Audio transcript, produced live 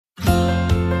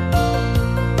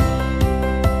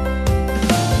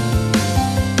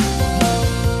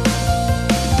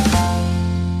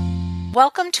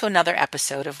Welcome to another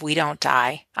episode of We Don't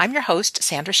Die. I'm your host,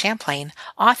 Sandra Champlain,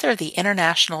 author of the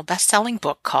international best-selling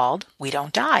book called We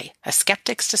Don't Die, A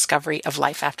Skeptic's Discovery of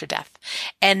Life After Death.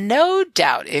 And no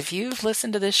doubt, if you've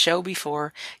listened to this show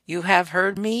before, you have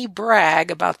heard me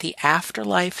brag about the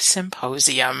Afterlife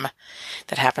Symposium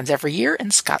that happens every year in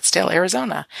Scottsdale,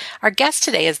 Arizona. Our guest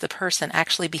today is the person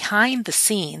actually behind the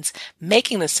scenes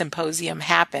making the symposium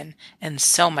happen and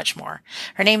so much more.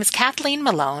 Her name is Kathleen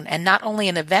Malone, and not only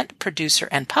an event producer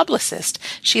and publicist,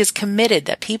 she is committed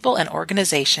that people and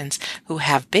organizations who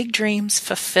have big dreams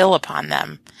fulfill upon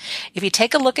them. If you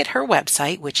take a look at her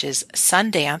website, which is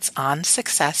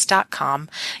sundanceonsuccess.com,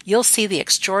 you'll see the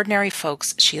extraordinary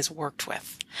folks she has worked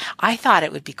with. I thought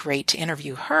it would be great to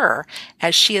interview her,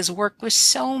 as she has worked with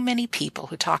so many people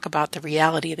who talk about the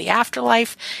reality of the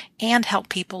afterlife and help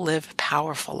people live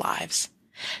powerful lives.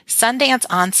 Sundance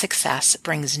on Success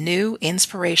brings new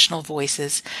inspirational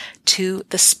voices to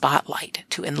the spotlight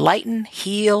to enlighten,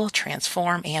 heal,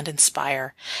 transform, and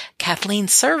inspire.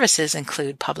 Kathleen's services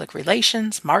include public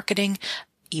relations, marketing,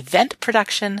 event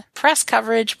production, press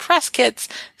coverage, press kits,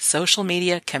 social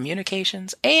media,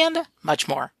 communications, and much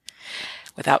more.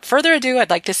 Without further ado, I'd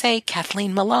like to say,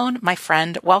 Kathleen Malone, my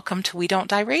friend, welcome to We Don't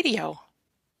Die Radio.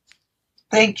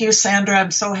 Thank you, Sandra. I'm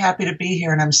so happy to be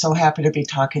here, and I'm so happy to be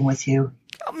talking with you.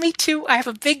 Oh, me too. I have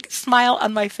a big smile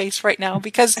on my face right now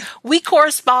because we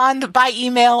correspond by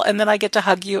email, and then I get to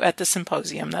hug you at the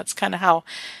symposium. That's kind of how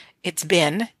it's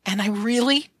been. And I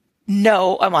really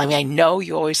know, I know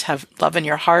you always have love in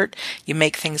your heart. You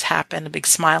make things happen, a big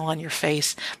smile on your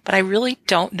face, but I really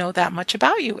don't know that much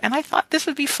about you. And I thought this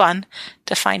would be fun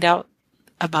to find out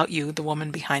about you, the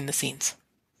woman behind the scenes.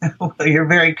 Well, you're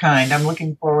very kind. I'm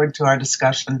looking forward to our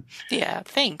discussion. Yeah,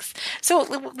 thanks. So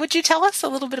would you tell us a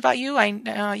little bit about you?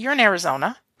 You're in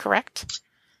Arizona, correct?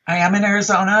 I am in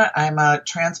Arizona. I'm a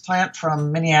transplant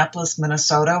from Minneapolis,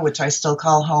 Minnesota, which I still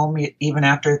call home even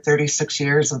after 36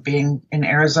 years of being in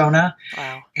Arizona.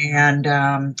 Wow. And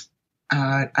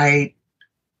I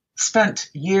spent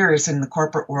years in the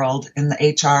corporate world in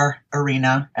the HR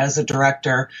arena as a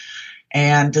director,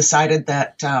 and decided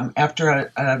that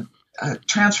after a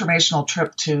transformational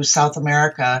trip to South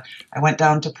America, I went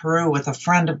down to Peru with a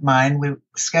friend of mine. We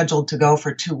scheduled to go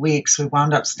for 2 weeks. We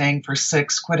wound up staying for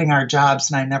 6, quitting our jobs,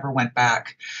 and I never went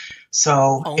back.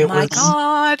 So it was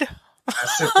God.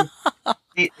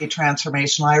 Completely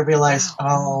transformational. I realized,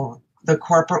 the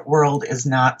corporate world is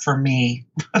not for me.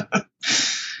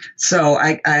 So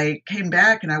I came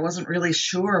back, and I wasn't really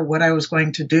sure what I was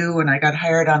going to do. And I got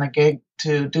hired on a gig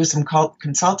to do some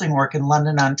consulting work in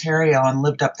London, Ontario, and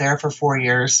lived up there for 4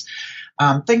 years,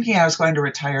 thinking I was going to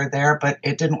retire there, but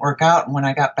it didn't work out. And when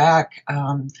I got back,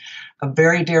 a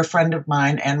very dear friend of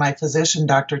mine and my physician,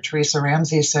 Dr. Teresa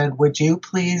Ramsey, said, "Would you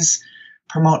please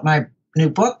promote my new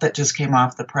book that just came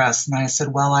off the press?" And I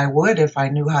said, "Well, I would if I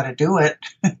knew how to do it."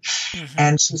 Mm-hmm.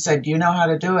 And she said, "You know how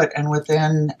to do it." And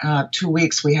within 2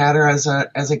 weeks, we had her as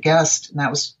a guest, and that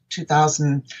was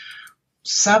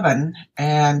 2007.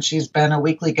 And she's been a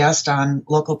weekly guest on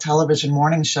local television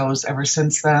morning shows ever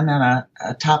since then, and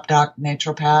a top doc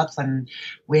naturopath. And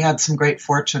we had some great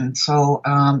fortune. So,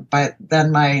 but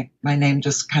then my name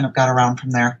just kind of got around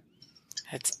from there.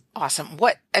 It's awesome.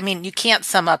 You can't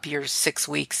sum up your 6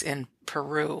 weeks in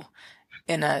Peru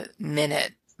in a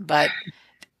minute, but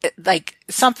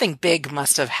something big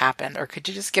must have happened. Or could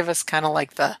you just give us kind of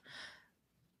like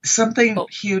something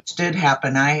huge did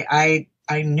happen. I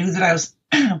knew that I was,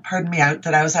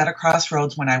 that I was at a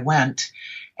crossroads when I went.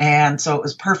 And so it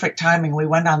was perfect timing. We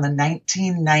went on the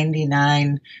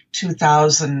 1999,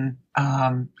 2000,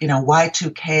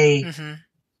 Y2K,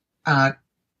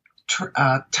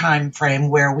 time frame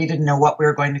where we didn't know what we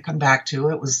were going to come back to.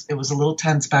 It was a little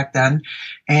tense back then.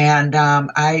 And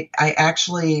I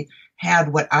actually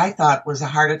had what I thought was a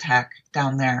heart attack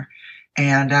down there.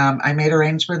 And I made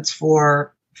arrangements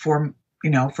for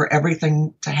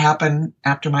everything to happen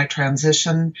after my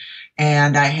transition.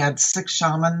 And I had 6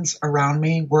 shamans around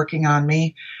me working on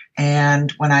me.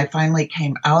 And when I finally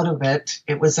came out of it,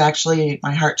 it was actually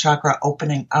my heart chakra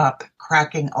opening up,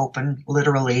 cracking open,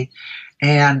 literally.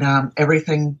 And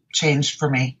everything changed for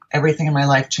me. Everything in my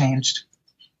life changed.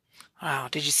 Wow.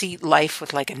 Did you see life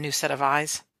with like a new set of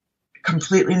eyes?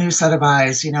 Completely new set of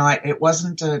eyes. It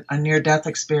wasn't a near-death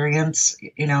experience,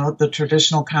 the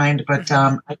traditional kind, but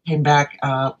I came back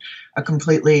a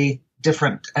completely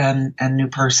different and new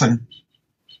person.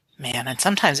 Man, and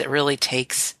sometimes it really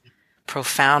takes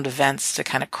profound events to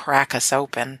kind of crack us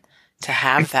open to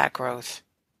have that growth.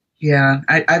 Yeah,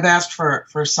 I've asked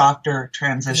for softer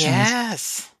transitions.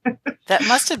 Yes. That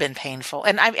must have been painful.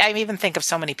 And I even think of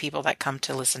so many people that come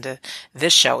to listen to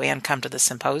this show and come to the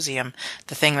symposium.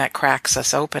 The thing that cracks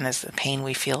us open is the pain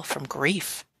we feel from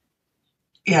grief.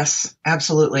 Yes,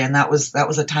 absolutely. And that was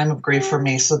a time of grief for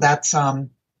me. So that's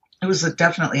it was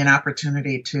definitely an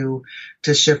opportunity to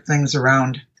shift things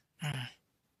around. Mm.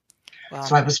 Well,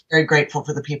 So I was very grateful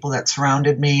for the people that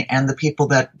surrounded me and the people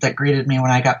that greeted me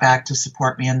when I got back to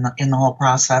support me in the whole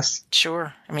process.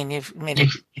 sure. I mean, you've made a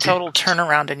total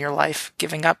turnaround in your life,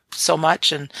 giving up so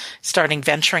much and starting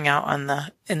venturing out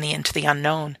into the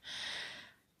unknown.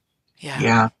 Yeah.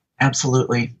 Yeah,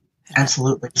 absolutely.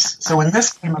 Absolutely. So when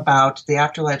this came about, the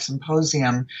Afterlife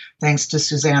Symposium, thanks to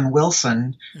Suzanne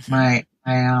Wilson, my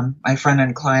friend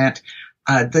and client,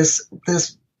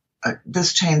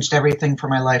 this changed everything for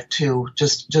my life too.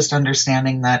 Just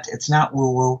understanding that it's not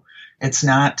woo woo, it's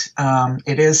not.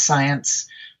 It is science,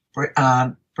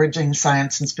 bridging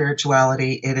science and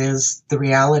spirituality. It is the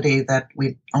reality that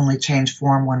we only change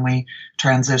form when we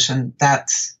transition.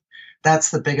 That's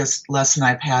the biggest lesson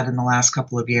I've had in the last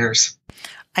couple of years.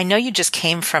 I know you just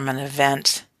came from an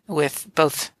event with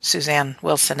both Suzanne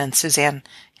Wilson and Suzanne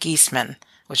Giesemann,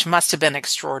 which must have been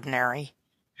extraordinary.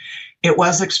 It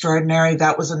was extraordinary.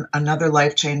 That was another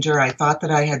life changer. I thought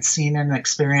that I had seen and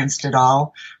experienced it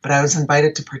all, but I was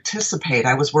invited to participate.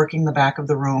 I was working the back of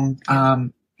the room,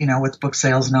 with book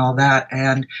sales and all that.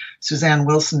 And Suzanne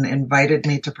Wilson invited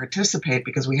me to participate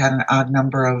because we had an odd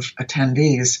number of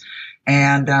attendees.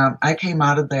 And I came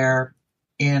out of there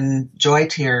in joy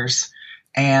tears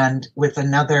and with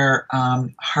another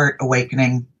heart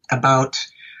awakening about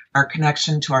our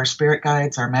connection to our spirit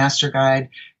guides, our master guide,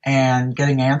 and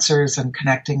getting answers and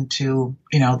connecting to,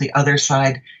 the other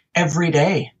side every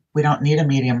day. We don't need a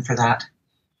medium for that.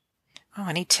 Oh,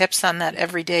 any tips on that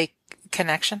everyday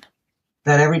connection?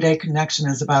 That everyday connection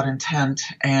is about intent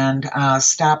and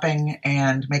stopping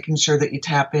and making sure that you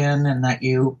tap in and that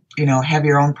you have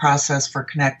your own process for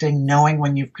connecting, knowing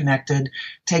when you've connected,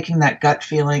 taking that gut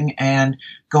feeling and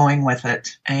going with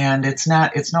it. And it's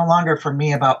no longer for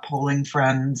me about polling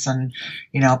friends and,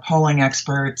 polling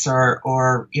experts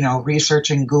or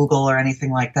researching Google or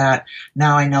anything like that.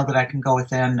 Now I know that I can go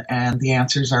within and the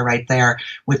answers are right there,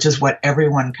 which is what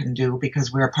everyone can do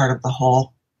because we're a part of the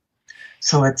whole.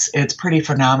 So it's pretty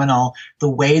phenomenal the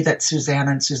way that Suzanne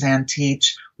and Suzanne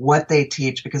teach, what they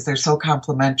teach, because they're so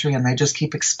complementary and they just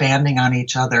keep expanding on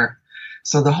each other.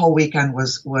 So the whole weekend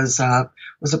was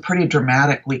a pretty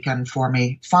dramatic weekend for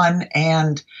me, fun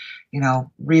and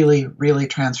really, really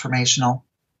transformational.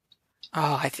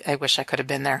 Oh, I wish I could have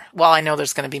been there. Well, I know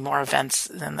there's going to be more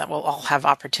events and that we'll all have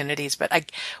opportunities,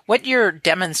 but what you're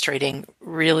demonstrating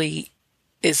really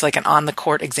is like an on the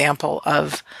court example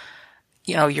of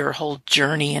your whole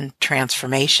journey and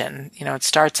transformation. It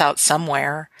starts out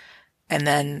somewhere and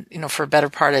then, for a better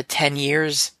part of 10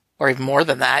 years or even more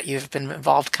than that, you've been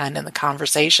involved kind of in the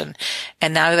conversation.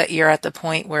 And now that you're at the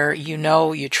point where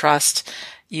you trust,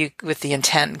 you with the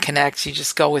intent and connect, you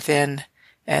just go within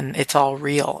and it's all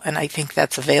real. And I think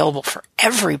that's available for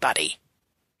everybody.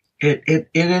 It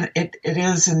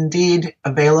is indeed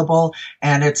available,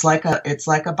 and it's like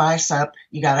a bicep.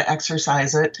 You got to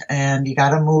exercise it, and you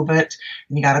got to move it,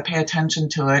 and you got to pay attention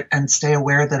to it, and stay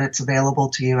aware that it's available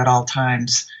to you at all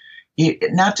times.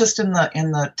 Not just in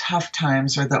the tough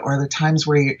times or the times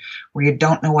where you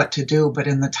don't know what to do, but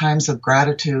in the times of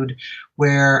gratitude,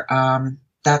 where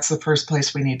that's the first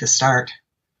place we need to start.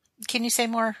 Can you say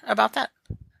more about that?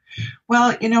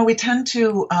 Well, we tend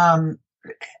to.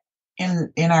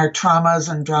 In our traumas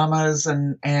and dramas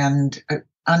and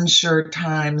unsure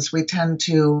times, we tend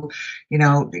to,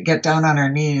 get down on our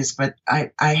knees. But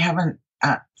I haven't,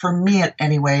 for me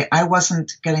anyway, I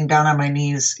wasn't getting down on my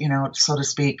knees, so to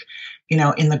speak,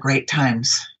 in the great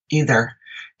times either.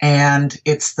 And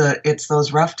it's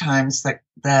those rough times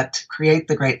that create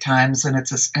the great times, and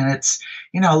it's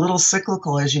a little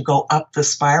cyclical as you go up the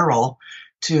spiral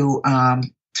to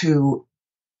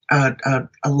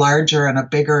a larger and a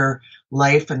bigger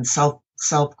life and self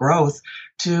growth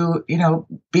to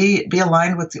be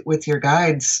aligned with your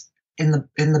guides in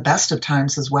the best of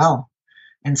times as well,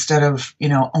 instead of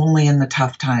only in the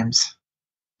tough times.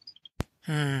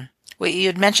 Well, you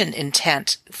had mentioned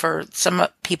intent for some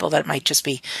people that might just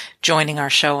be joining our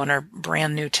show and are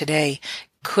brand new today.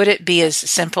 Could it be as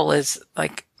simple as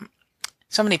like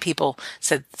so many people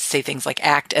say things like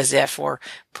act as if, or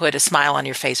put a smile on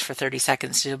your face for 30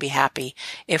 seconds, you'll be happy.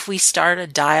 If we start a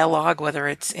dialogue, whether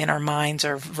it's in our minds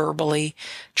or verbally,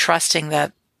 trusting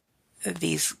that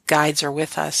these guides are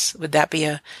with us, would that be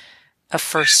a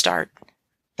first start?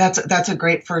 That's a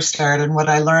great first start. And what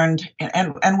I learned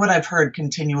and what I've heard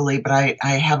continually, but I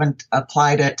haven't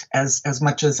applied it as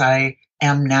much as I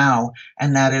am now.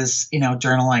 And that is,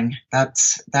 journaling.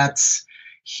 That's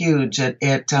huge.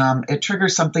 It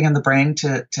triggers something in the brain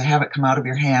to have it come out of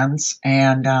your hands.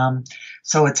 And,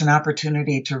 so it's an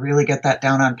opportunity to really get that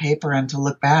down on paper and to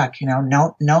look back,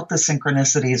 note the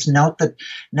synchronicities, note the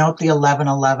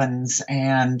 1111s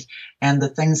and the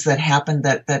things that happened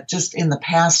that just in the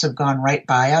past have gone right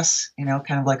by us,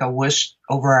 kind of like a whoosh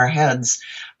over our heads.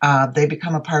 They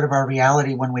become a part of our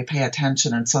reality when we pay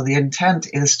attention. And so the intent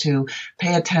is to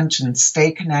pay attention,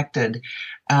 stay connected,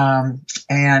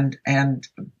 and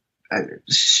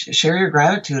share your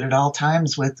gratitude at all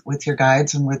times with your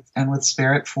guides and with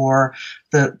spirit for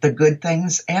the good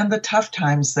things and the tough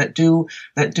times that do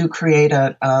create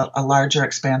a larger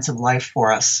expansive life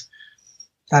for us.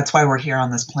 That's why we're here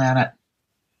on this planet.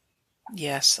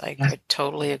 Yes, I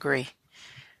totally agree.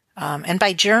 And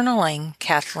by journaling,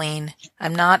 Kathleen,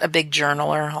 I'm not a big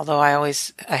journaler, although I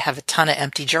have a ton of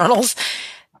empty journals.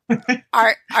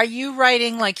 Are you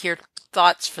writing like your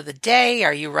thoughts for the day?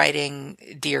 Are you writing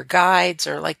dear guides,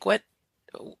 or like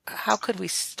how could we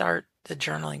start the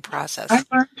journaling process?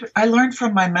 I learned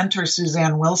from my mentor,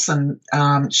 Suzanne Wilson.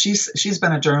 She's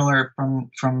been a journaler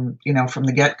from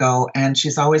the get-go, and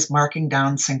she's always marking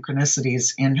down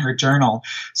synchronicities in her journal.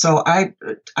 So I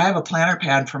have a planner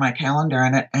pad for my calendar,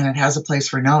 and it has a place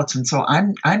for notes. And so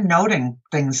I'm noting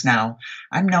things now.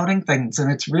 I'm noting things,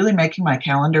 and it's really making my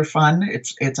calendar fun.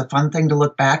 It's a fun thing to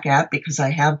look back at because I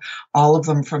have all of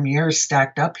them from years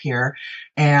stacked up here.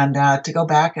 And to go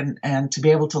back and to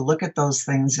be able to look at those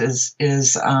things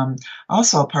is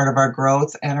also a part of our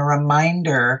growth and a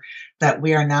reminder that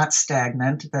we are not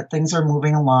stagnant, that things are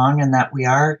moving along, and that we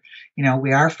are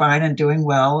fine and doing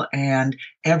well. And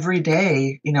every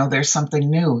day, there's something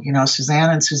new. Suzanne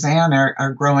and Suzanne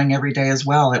are growing every day as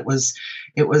well. It was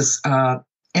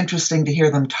interesting to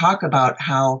hear them talk about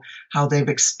how they've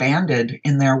expanded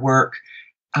in their work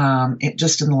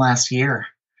just in the last year.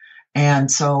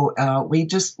 And so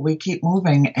we keep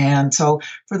moving. And so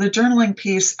for the journaling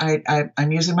piece,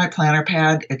 I'm using my planner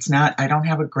pad. I don't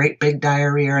have a great big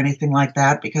diary or anything like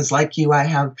that because, like you, I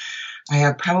have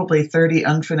probably 30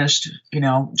 unfinished,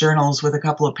 journals with a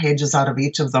couple of pages out of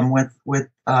each of them with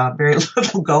very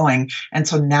little going. And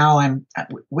so now I'm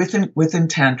with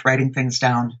intent writing things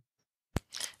down.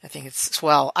 I think it's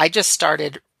swell. I just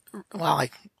started.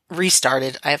 I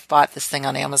restarted. I've bought this thing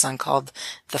on Amazon called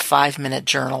the 5-Minute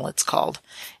Journal, it's called.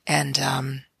 And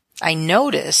I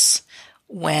notice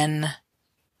when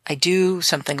I do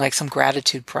something like some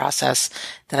gratitude process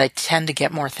that I tend to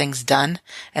get more things done.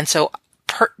 And so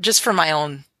just for my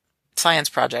own science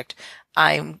project,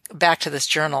 I'm back to this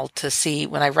journal to see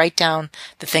when I write down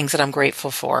the things that I'm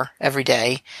grateful for every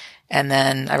day. And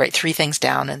then I write 3 things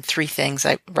down, and 3 things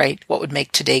I write what would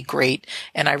make today great.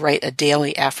 And I write a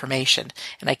daily affirmation,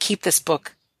 and I keep this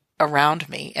book around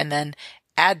me, and then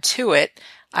add to it.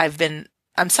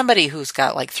 I'm somebody who's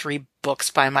got like 3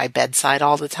 books by my bedside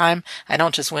all the time. I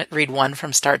don't just read one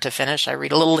from start to finish. I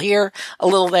read a little here, a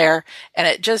little there, and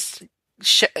it just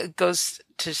goes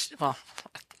to,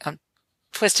 I'm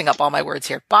twisting up all my words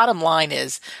here. Bottom line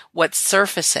is, what's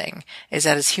surfacing is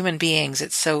that as human beings,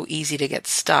 it's so easy to get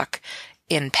stuck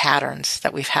in patterns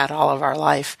that we've had all of our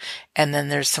life. And then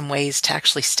there's some ways to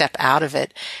actually step out of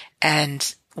it.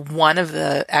 And one of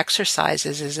the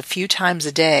exercises is a few times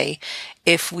a day,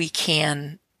 if we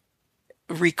can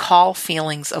recall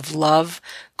feelings of love,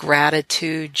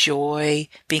 gratitude, joy,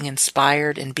 being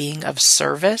inspired, and being of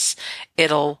service,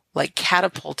 it'll like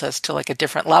catapult us to like a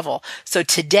different level. So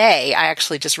today I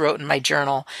actually just wrote in my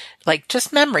journal, like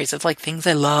just memories of like things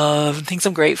I love and things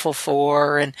I'm grateful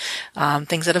for, and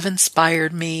things that have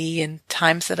inspired me and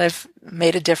times that I've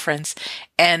made a difference.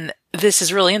 And this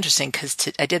is really interesting because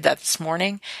I did that this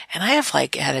morning, and I have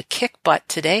like had a kick butt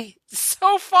today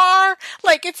so far.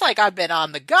 Like, it's like I've been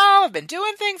on the go, I've been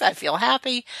doing things, I feel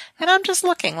happy, and I'm just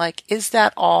looking like, is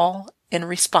that all in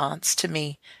response to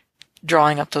me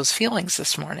drawing up those feelings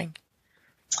this morning?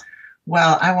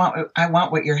 Well, I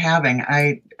want what you're having.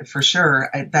 For sure.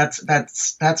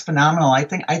 That's phenomenal. I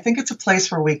think it's a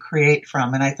place where we create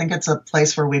from, and I think it's a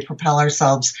place where we propel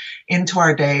ourselves into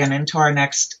our day and into our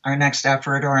next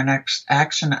effort or our next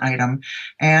action item.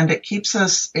 And it keeps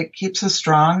us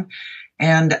strong.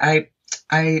 And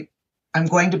I'm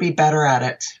going to be better at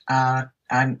it.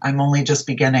 I'm only just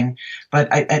beginning, but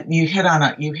you hit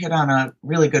on a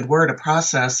really good word, a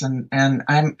process. And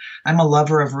I'm a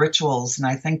lover of rituals. And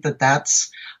I think that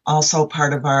that's also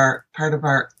part of our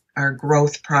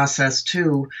growth process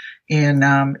too,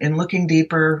 in looking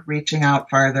deeper, reaching out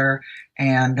farther,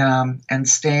 and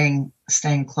staying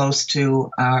close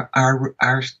to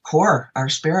our core, our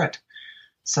spirit.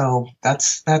 So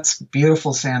that's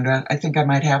beautiful, Sandra. I think I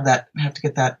might have to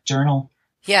get that journal.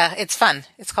 Yeah, it's fun.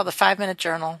 It's called the 5-Minute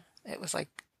Journal. It was like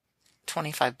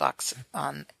 $25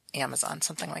 on Amazon,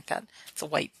 something like that. It's a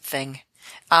white thing.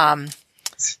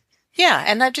 Yeah,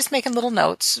 and I'm just making little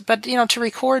notes, but to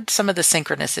record some of the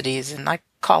synchronicities, and I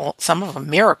call some of them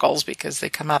miracles because they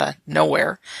come out of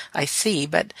nowhere, I see,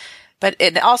 but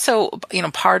it also,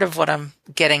 part of what I'm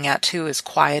getting at too is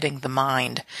quieting the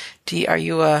mind. Are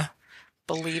you a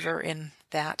believer in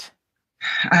that?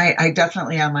 I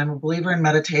definitely am. I'm a believer in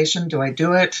meditation. Do I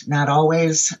do it? Not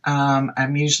always.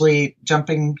 I'm usually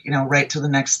jumping, right to the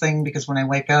next thing, because when I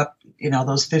wake up,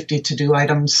 those 50 to-do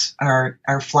items are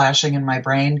flashing in my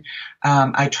brain.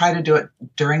 I try to do it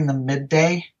during the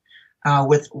midday,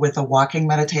 with a walking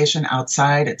meditation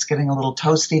outside. It's getting a little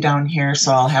toasty down here,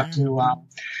 so I'll have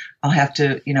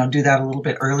to, do that a little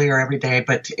bit earlier every day.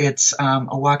 But it's a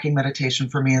walking meditation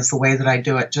for me is the way that I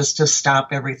do it, just to stop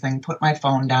everything, put my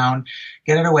phone down,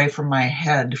 get it away from my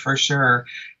head for sure,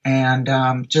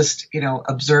 and just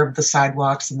observe the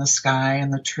sidewalks and the sky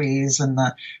and the trees and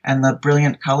the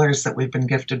brilliant colors that we've been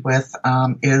gifted with.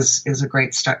 Is a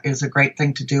great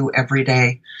thing to do every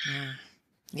day. Mm.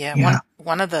 Yeah.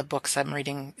 One of the books I'm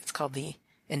reading, it's called The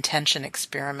Intention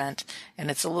Experiment,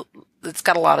 and it's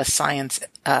got a lot of science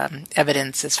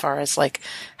evidence as far as like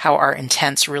how our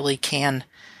intents really can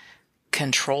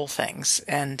control things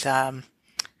and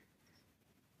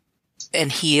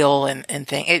heal and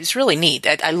things. It's really neat.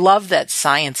 I love that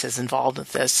science is involved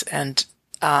with this. And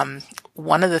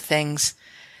one of the things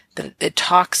that it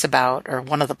talks about, or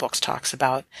one of the books talks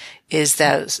about, is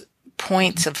those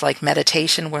points of like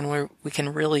meditation when we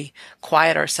can really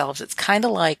quiet ourselves. It's kind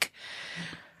of like,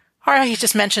 all right, you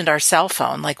just mentioned our cell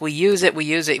phone. Like we use it,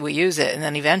 and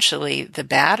then eventually the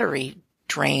battery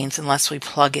drains unless we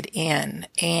plug it in.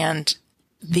 And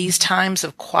these times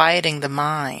of quieting the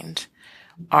mind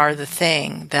are the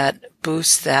thing that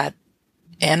boosts that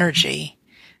energy.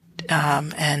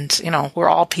 And we're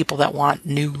all people that want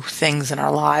new things in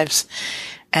our lives.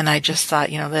 And I just thought,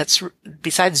 that's,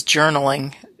 besides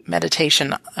journaling,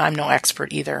 meditation, I'm no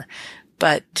expert either,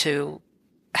 but to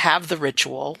have the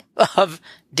ritual of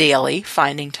daily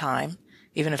finding time,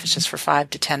 even if it's just for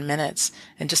 5 to 10 minutes,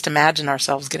 and just imagine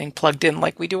ourselves getting plugged in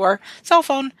like we do our cell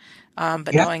phone,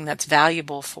 but knowing that's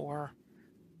valuable for,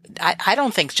 I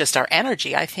don't think just our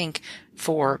energy. I think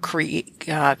for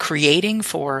creating,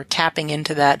 for tapping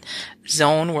into that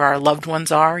zone where our loved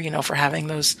ones are, for having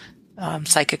those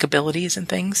psychic abilities and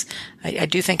things. I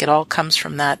do think it all comes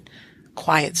from that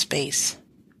quiet space.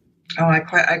 Oh, I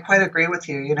quite agree with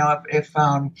you.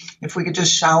 If we could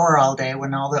just shower all day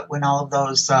when all of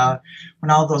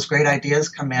those great ideas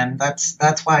come in, that's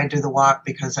why I do the walk,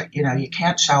 because you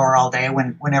can't shower all day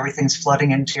when everything's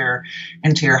flooding into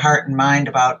your heart and mind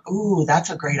about, ooh, that's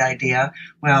a great idea.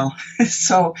 Well,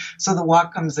 so the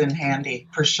walk comes in handy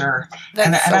for sure.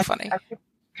 That's so funny. I think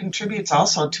contributes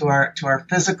also to our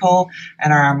physical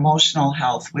and our emotional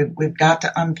health. We've got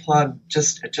to unplug,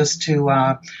 just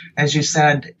to as you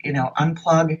said,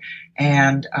 unplug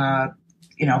and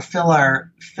fill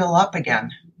up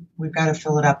again. We've got to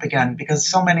fill it up again, because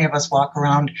so many of us walk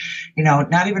around,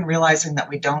 not even realizing that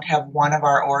we don't have one of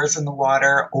our oars in the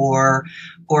water, or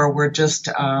we're just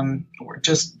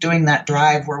doing that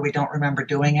drive where we don't remember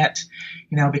doing it,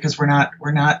 because we're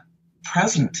not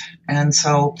present. And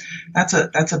so that's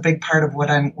a big part of what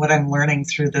I'm learning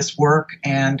through this work,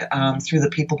 and through the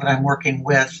people that I'm working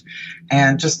with,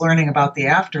 and just learning about the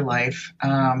afterlife,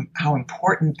 how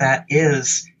important that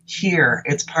is here.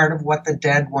 It's part of what the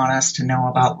dead want us to know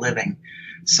about living.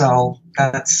 So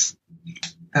that's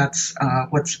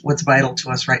what's vital to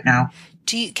us right now.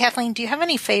 Kathleen, do you have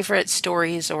any favorite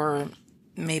stories or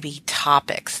maybe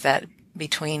topics that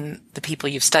between the people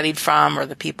you've studied from or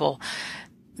the people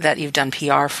that you've done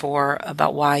PR for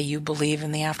about why you believe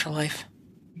in the afterlife?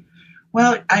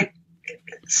 Well,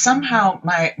 somehow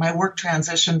my work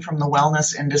transitioned from the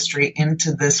wellness industry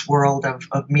into this world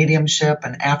of mediumship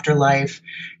and afterlife.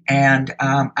 And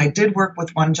I did work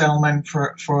with one gentleman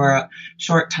for a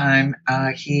short time.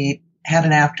 He had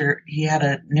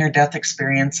a near-death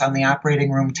experience on the operating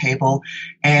room table,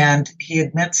 and he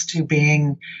admitted to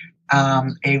being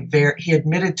a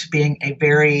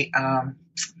very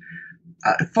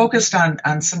focused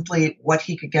on simply what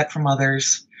he could get from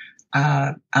others,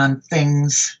 on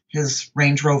things, his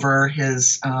Range Rover,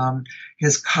 his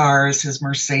his cars, his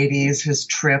Mercedes, his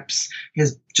trips,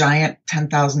 his giant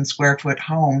 10,000 square foot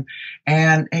home.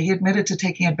 And he admitted to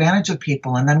taking advantage of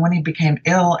people. And then when he became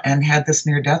ill and had this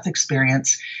near-death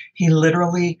experience, he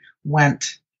literally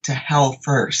went to hell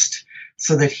first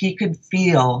so that he could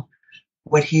feel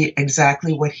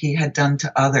exactly what he had done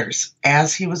to others.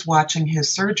 As he was watching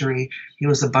his surgery, he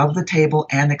was above the table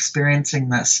and experiencing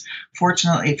this.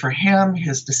 Fortunately for him,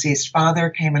 his deceased father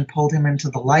came and pulled him into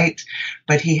the light,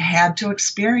 but he had to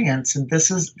experience, and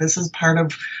this is part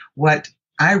of what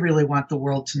I really want the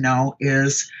world to know,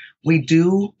 is we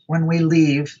do, when we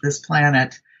leave this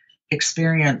planet,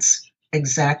 experience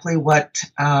exactly what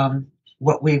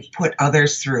we've put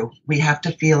others through. We have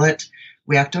to feel it.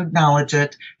 We have to acknowledge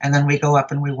it, and then we go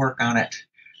up and we work on it.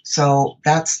 So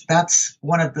that's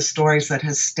one of the stories that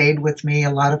has stayed with me.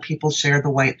 A lot of people share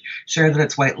that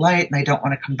it's white light and they don't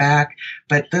want to come back.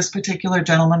 But this particular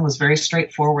gentleman was very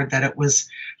straightforward, that it was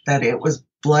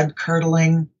blood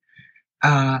curdling,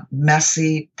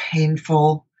 messy,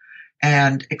 painful,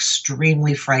 and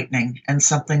extremely frightening, and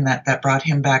something that brought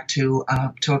him back to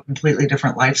a completely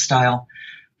different lifestyle.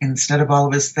 Instead of all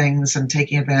of his things and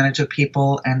taking advantage of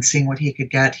people and seeing what he could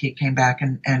get, he came back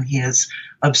and he is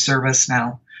of service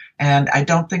now. And I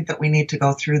don't think that we need to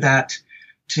go through that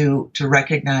to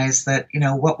recognize that,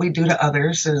 what we do to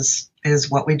others is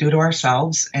what we do to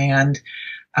ourselves. And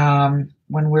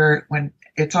when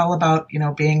it's all about,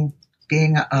 being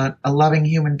a loving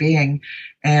human being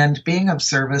and being of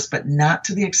service, but not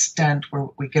to the extent where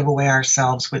we give away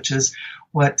ourselves, which is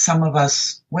what some of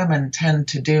us women tend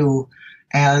to do,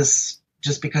 as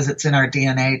just because it's in our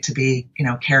DNA to be,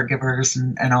 caregivers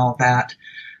and all of that.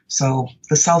 So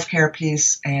the self-care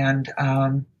piece and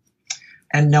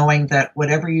knowing that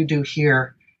whatever you do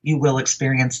here, you will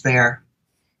experience there.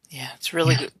 Yeah, it's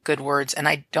really good words. And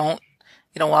I don't,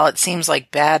 while it seems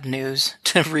like bad news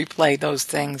to replay those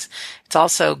things, it's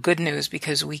also good news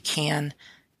because we can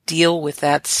deal with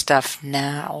that stuff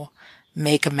now,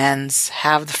 make amends,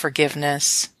 have the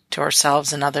forgiveness to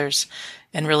ourselves and others,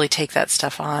 and really take that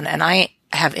stuff on. And I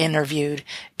have interviewed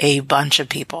a bunch of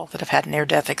people that have had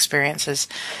near-death experiences,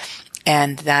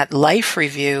 and that life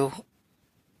review,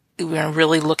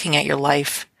 really looking at your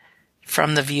life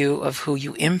from the view of who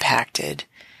you impacted,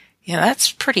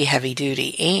 that's pretty heavy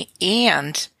duty.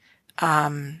 And,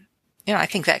 I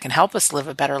think that can help us live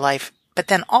a better life. But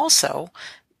then also,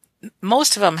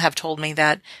 most of them have told me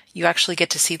that you actually get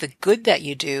to see the good that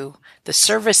you do, the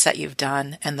service that you've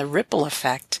done, and the ripple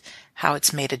effect, how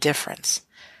it's made a difference.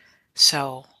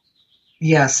 So.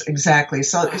 Yes, exactly.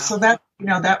 So that,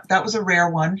 that was a rare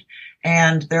one.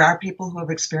 And there are people who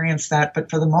have experienced that. But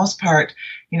for the most part,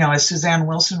 as Suzanne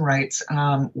Wilson writes,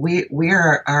 we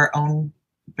are our own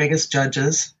biggest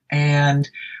judges. And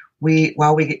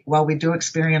while we do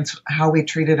experience how we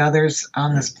treated others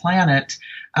on this planet,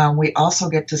 we also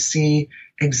get to see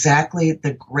exactly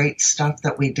the great stuff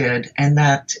that we did, and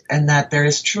that there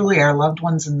is truly our loved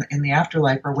ones in the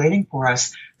afterlife are waiting for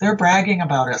us. They're bragging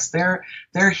about us. They're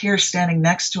here standing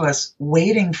next to us,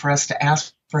 waiting for us to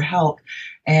ask for help,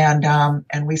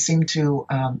 and we seem to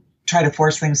try to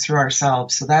force things through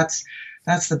ourselves. So that's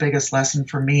the biggest lesson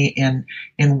for me in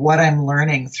what I'm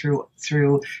learning through,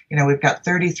 we've got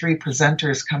 33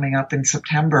 presenters coming up in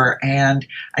September, and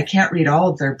I can't read all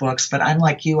of their books, but I'm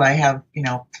like you, I have,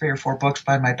 3 or 4 books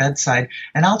by my bedside,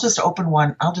 and I'll just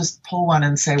pull one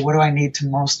and say, what do I need to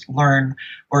most learn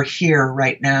or hear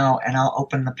right now? And I'll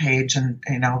open the page and,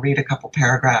 read a couple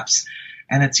paragraphs,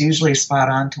 and it's usually spot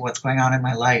on to what's going on in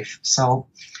my life. So,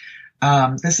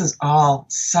 this is all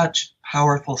such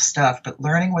powerful stuff, but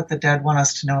learning what the dead want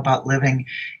us to know about living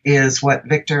is what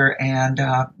Victor and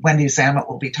Wendy Zamet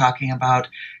will be talking about,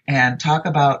 and talk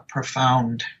about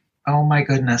profound. Oh my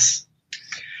goodness.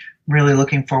 I'm really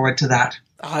looking forward to that.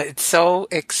 Oh, it's so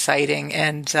exciting.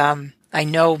 And I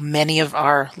know many of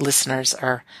our listeners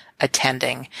are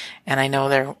attending, and I know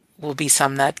there will be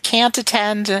some that can't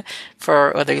attend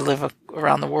for whether you live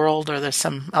around the world or there's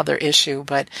some other issue,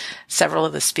 but several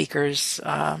of the speakers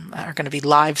are going to be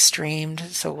live streamed,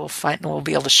 so we'll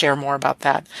be able to share more about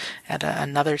that at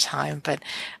another time. But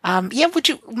would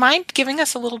you mind giving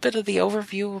us a little bit of the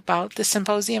overview about the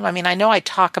symposium? I mean, I know I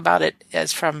talk about it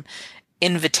as from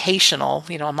invitational,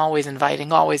 I'm always inviting.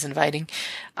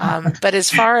 But as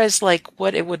far as like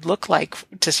what it would look like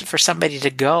for somebody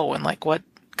to go, and like what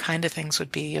kind of things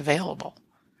would be available?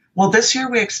 Well, this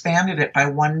year we expanded it by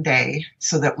 1 day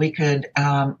so that we could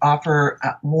offer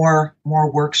more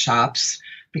workshops,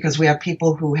 because we have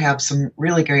people who have some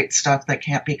really great stuff that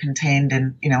can't be contained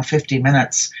in 50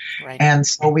 minutes. Right. And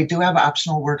so we do have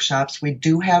optional workshops. We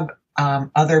do have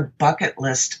other bucket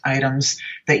list items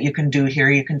that you can do here.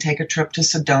 You can take a trip to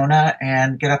Sedona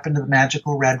and get up into the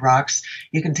magical Red Rocks.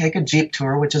 You can take a Jeep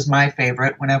tour, which is my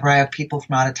favorite. Whenever I have people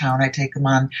from out of town, I take them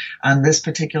on this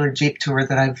particular Jeep tour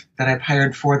that I've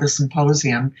hired for the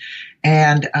symposium.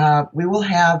 And we will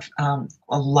have a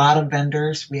lot of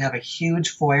vendors. We have a huge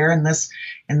foyer in this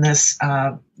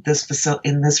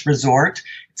resort.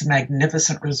 It's a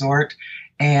magnificent resort.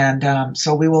 And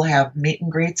so we will have meet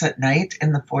and greets at night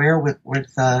in the foyer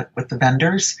with the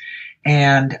vendors,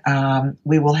 and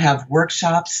we will have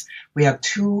workshops. We have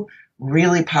 2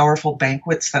 really powerful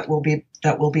banquets that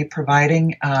we'll be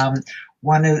providing.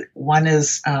 One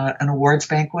is an awards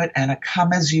banquet and a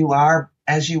come as you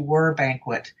were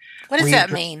banquet. What does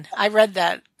that mean? I read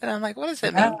that and I'm like, what does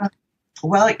it mean?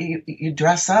 Well, you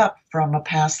dress up from a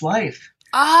past life.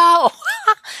 Oh,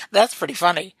 that's pretty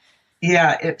funny.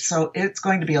 Yeah, it's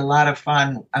going to be a lot of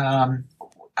fun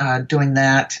doing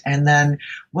that, and then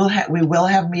we will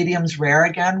have mediums rare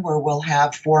again, where we'll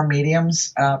have 4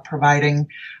 mediums providing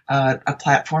a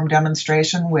platform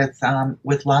demonstration with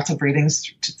lots of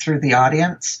readings through the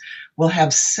audience. We'll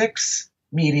have 6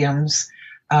 mediums,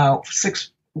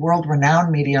 6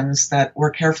 world-renowned mediums that were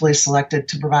carefully selected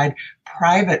to provide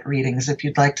private readings if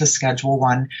you'd like to schedule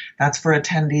one. That's for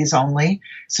attendees only.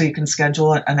 So you can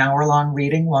schedule an hour-long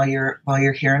reading while you're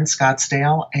here in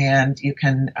Scottsdale, and you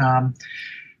can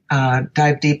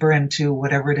dive deeper into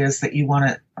whatever it is that you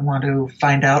want to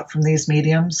find out from these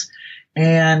mediums.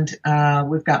 And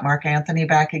we've got Mark Anthony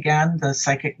back again, the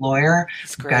psychic lawyer.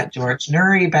 We've got George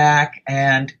Nuri back,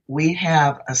 and we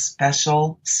have a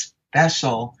special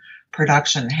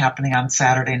production happening on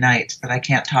Saturday night that I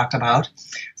can't talk about.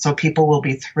 So people will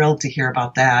be thrilled to hear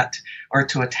about that or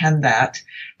to attend that.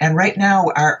 And right now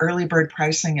our early bird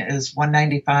pricing is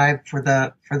 $195 for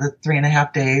the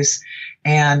 3.5 days.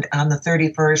 And on the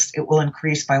 31st, it will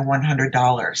increase by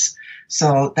 $100.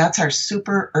 So that's our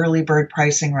super early bird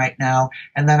pricing right now.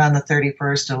 And then on the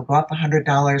 31st, it'll go up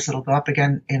 $100. It'll go up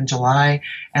again in July.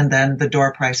 And then the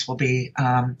door price will be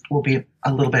a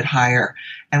little bit higher.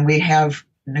 And we have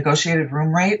negotiated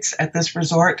room rates at this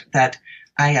resort that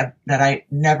I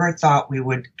never thought we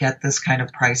would get this kind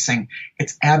of pricing.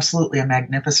 It's absolutely a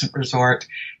magnificent resort,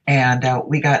 and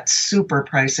we got super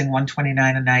pricing,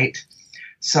 $129 a night.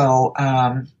 So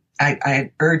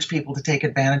I urge people to take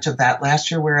advantage of that. Last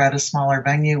year we were at a smaller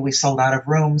venue. We sold out of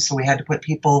rooms, so we had to put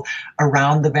people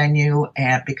around the venue,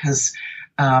 and because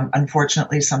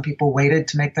unfortunately, some people waited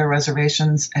to make their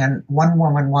reservations, and one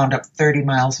woman wound up 30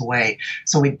 miles away.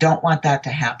 So we don't want that to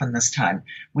happen this time.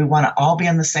 We want to all be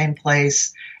in the same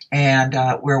place, and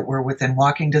we're within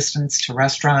walking distance to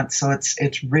restaurants. So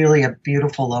it's really a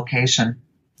beautiful location.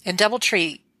 And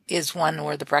DoubleTree is one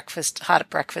where the hot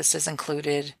breakfast is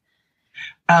included.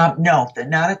 No,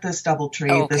 not at this DoubleTree.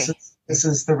 Oh, okay. This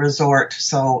is the resort.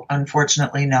 So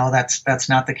unfortunately, no, that's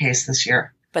not the case this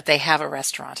year. But they have a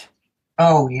restaurant.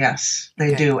 Oh yes,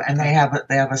 they do, and they have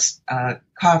a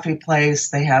coffee place.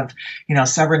 They have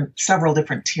several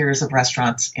different tiers of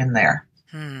restaurants in there.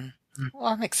 Well,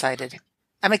 I'm excited.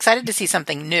 I'm excited to see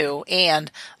something new. And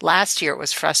last year it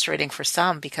was frustrating for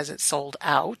some because it sold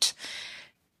out,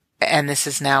 and this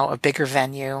is now a bigger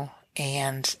venue.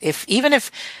 And even if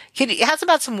it has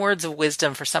about some words of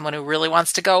wisdom for someone who really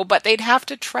wants to go, but they'd have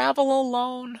to travel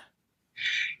alone.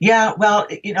 Yeah, well,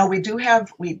 we do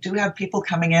have people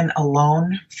coming in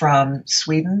alone from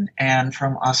Sweden and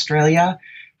from Australia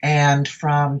and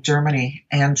from Germany.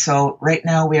 And so right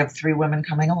now we have 3 women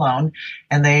coming alone,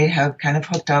 and they have kind of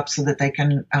hooked up so that they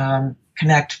can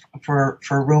connect for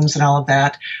rooms and all of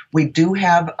that. We do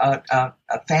have a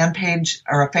fan page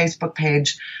or a Facebook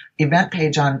page, event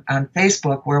page on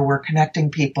Facebook, where we're connecting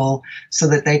people so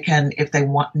that they can, if they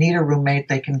need a roommate,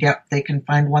 they can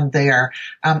find one there.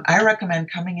 I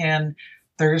recommend coming in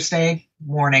Thursday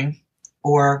morning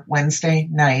or Wednesday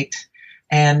night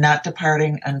and not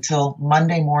departing until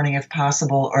Monday morning if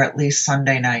possible, or at least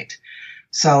Sunday night.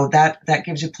 So that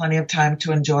gives you plenty of time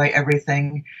to enjoy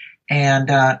everything and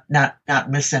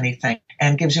not miss anything,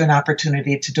 and gives you an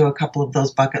opportunity to do a couple of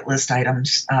those bucket list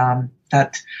items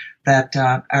that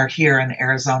are here in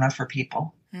Arizona for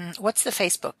people. What's the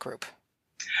Facebook group?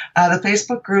 The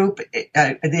Facebook group,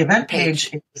 the event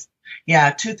page is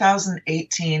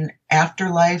 2018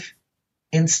 Afterlife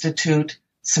Institute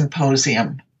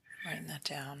Symposium. Writing that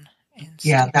down.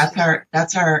 Yeah,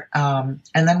 that's our and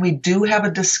then we do have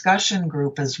a discussion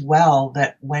group as well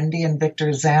that Wendy and Victor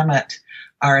Zamet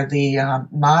are the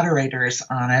moderators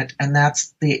on it, and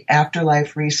that's the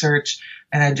Afterlife Research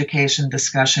and Education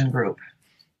Discussion Group.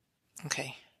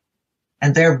 Okay.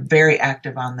 And they're very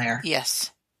active on there. Yes.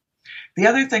 The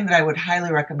other thing that I would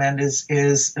highly recommend is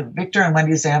Victor and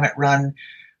Wendy Zamet run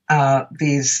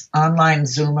these online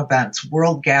Zoom events,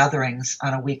 world gatherings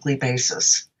on a weekly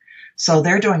basis. So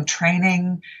they're doing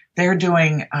training. They're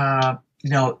doing,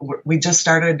 we just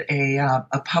started a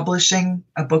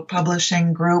book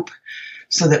publishing group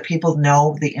so that people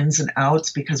know the ins and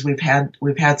outs, because we've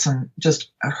had some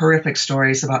just horrific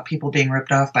stories about people being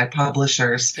ripped off by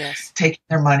publishers, yes, taking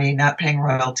their money, not paying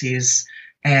royalties,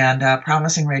 and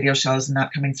promising radio shows and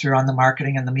not coming through on the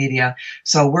marketing and the media.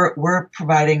 So we're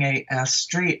providing a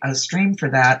stream for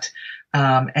that,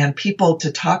 and people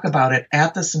to talk about it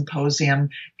at the symposium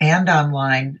and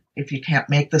online if you can't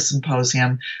make the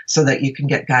symposium, so that you can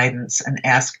get guidance and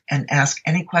ask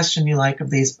any question you like of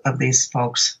these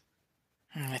folks.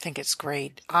 I think it's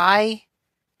great. I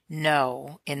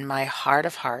know in my heart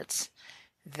of hearts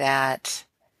that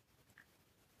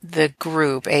the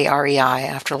group, AREI,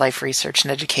 Afterlife Research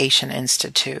and Education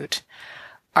Institute,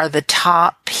 are the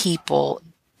top people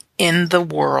in the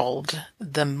world,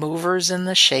 the movers and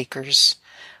the shakers,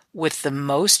 with the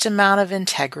most amount of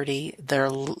integrity, the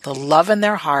love in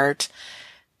their heart.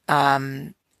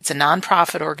 It's a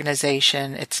nonprofit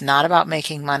organization. It's not about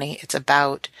making money. It's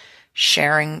about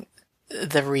sharing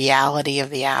the reality of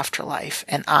the afterlife.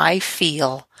 And I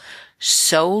feel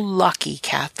so lucky,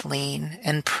 Kathleen,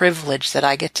 and privileged that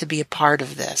I get to be a part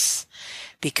of this,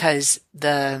 because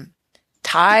the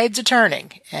tides are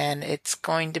turning and it's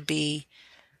going to be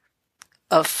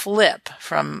a flip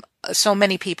from so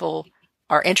many people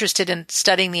are interested in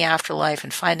studying the afterlife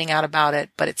and finding out about it,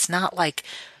 but it's not like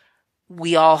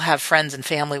we all have friends and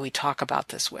family we talk about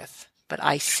this with. But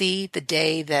I see the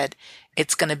day that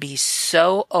it's going to be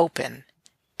so open,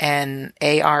 and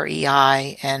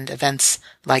AREI and events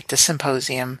like the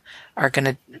symposium are going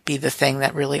to be the thing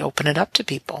that really open it up to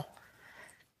people.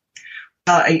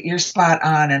 You're spot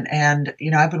on. And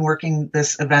I've been working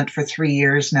this event for 3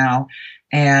 years now,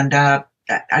 and I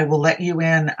will let you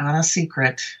in on a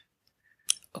secret.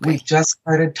 Okay. We've just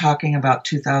started talking about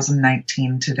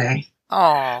 2019 today.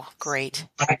 Oh, great.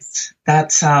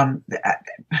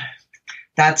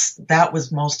 That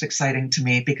was most exciting to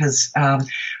me, because,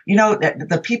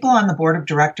 the people on the board of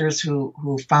directors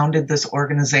who founded this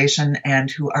organization and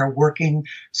who are working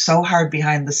so hard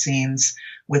behind the scenes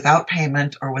without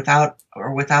payment or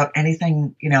without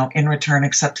anything, in return,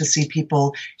 except to see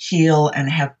people heal and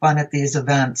have fun at these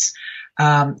events.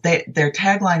 Their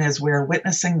tagline is, "We're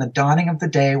witnessing the dawning of the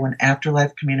day when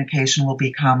afterlife communication will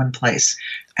be commonplace."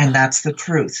 And that's the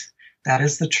truth. That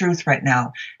is the truth right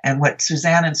now. And what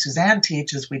Suzanne and Suzanne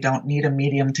teach is we don't need a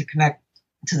medium to connect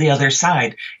to the other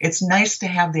side. It's nice to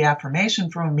have the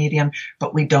affirmation from a medium,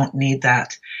 but we don't need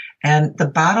that. And the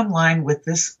bottom line with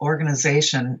this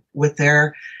organization, with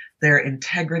their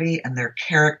integrity and their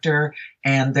character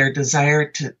and their desire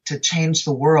to change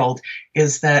the world,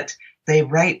 is that they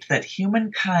write that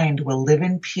humankind will live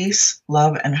in peace,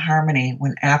 love, and harmony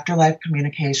when afterlife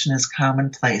communication is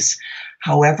commonplace.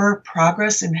 However,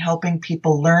 progress in helping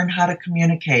people learn how to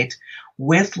communicate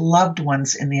with loved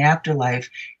ones in the afterlife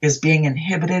is being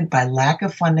inhibited by lack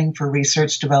of funding for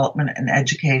research, development, and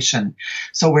education.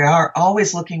 So we are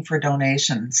always looking for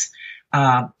donations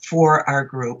for our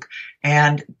group.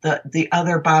 And the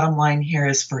other bottom line here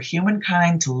is, for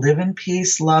humankind to live in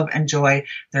peace, love, and joy,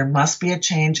 there must be a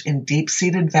change in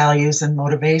deep-seated values and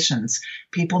motivations.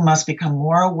 People must become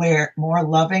more aware, more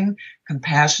loving,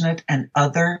 compassionate, and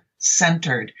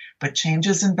other-centered. But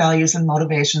changes in values and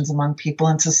motivations among people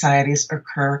and societies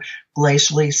occur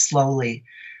glacially slowly.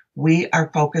 We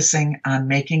are focusing on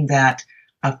making that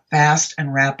a fast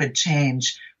and rapid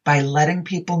change by letting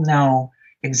people know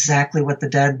exactly what the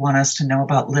dead want us to know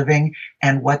about living,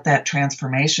 and what that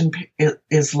transformation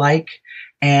is like,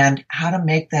 and how to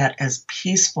make that as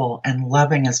peaceful and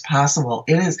loving as possible.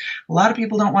 It is, a lot of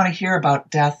people don't want to hear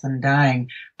about death and dying,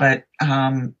 but,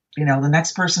 the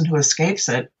next person who escapes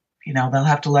it, they'll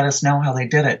have to let us know how they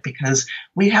did it, because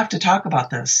we have to talk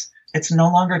about this. It's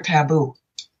no longer taboo.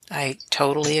 I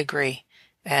totally agree.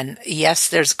 And yes,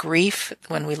 there's grief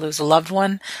when we lose a loved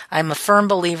one. I'm a firm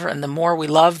believer in the more we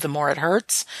love, the more it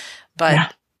hurts.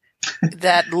 But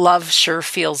that love sure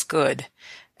feels good.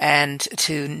 And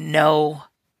to know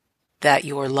that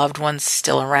your loved one's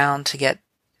still around, to get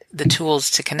the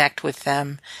tools to connect with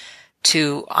them,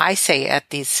 I say at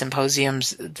these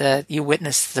symposiums that you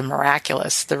witness the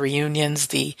miraculous, the reunions,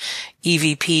 the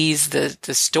EVPs,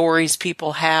 the stories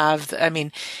people have.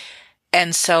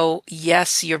 And so,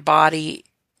 yes, your body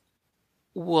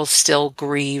will still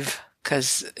grieve,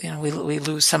 because we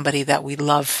lose somebody that we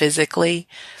love physically.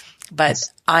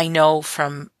 But I know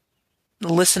from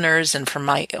listeners and from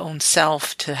my own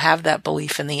self, to have that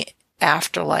belief in the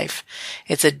afterlife,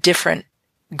 it's a different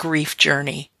grief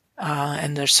journey.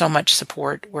 And there's so much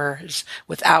support, whereas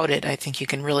without it, I think you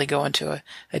can really go into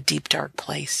a deep, dark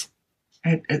place.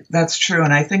 That's true.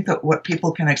 And I think that what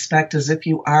people can expect is if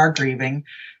you are grieving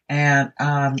and,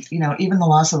 even the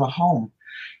loss of a home,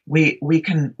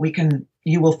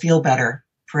 you will feel better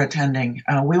for attending.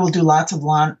 We will do lots of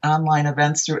online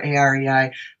events through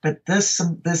AREI, but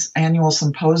this annual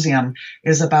symposium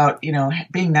is about,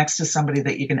 being next to somebody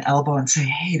that you can elbow and say,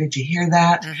 hey, did you hear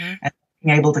that? Mm-hmm. And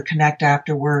being able to connect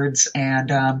afterwards. And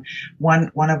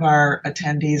one of our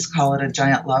attendees call it a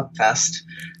giant love fest.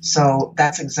 So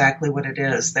that's exactly what it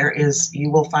is.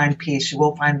 You will find peace, you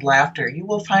will find laughter, you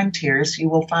will find tears, you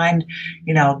will find,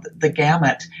 the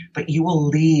gamut, but you will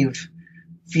leave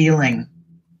feeling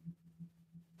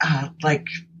like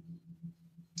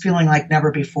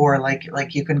never before,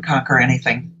 like you can conquer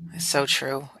anything. So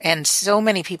true. And so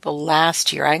many people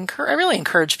last year, I really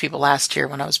encouraged people last year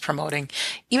when I was promoting,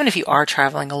 even if you are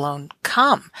traveling alone,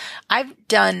 come. I've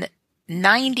done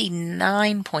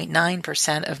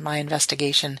 99.9% of my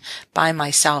investigation by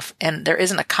myself. And there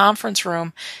isn't a conference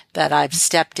room that I've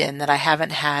stepped in that I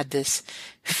haven't had this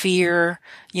fear,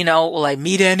 will I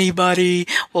meet anybody?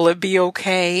 Will it be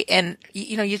okay? And,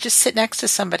 you just sit next to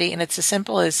somebody and it's as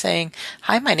simple as saying,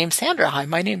 hi, my name's Sandra. Hi,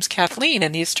 my name's Kathleen.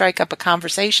 And you strike up a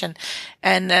conversation.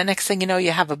 And the next thing you know,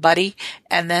 you have a buddy.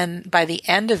 And then by the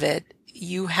end of it,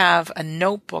 you have a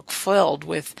notebook filled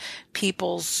with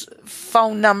people's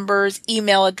phone numbers,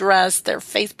 email address, their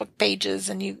Facebook pages,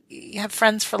 and you have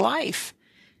friends for life.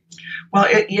 Well,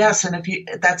 yes, and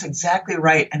that's exactly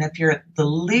right. And if you're the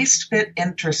least bit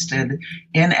interested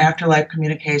in afterlife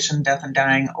communication, death and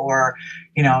dying, or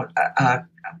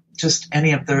just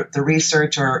any of the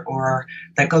research or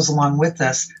that goes along with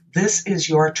this is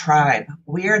your tribe.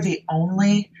 We are the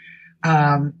only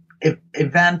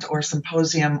event or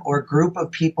symposium or group of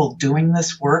people doing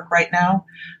this work right now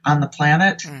on the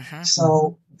planet. Mm-hmm.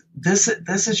 So this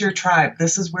is your tribe.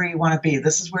 This is where you want to be.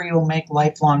 This is where you will make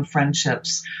lifelong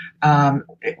friendships. And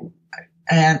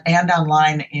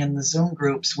online in the Zoom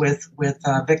groups with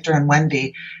Victor and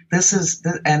Wendy. This is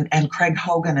and Craig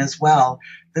Hogan as well.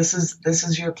 This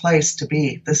is your place to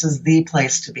be. This is the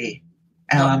place to be.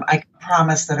 I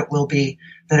promise that it will be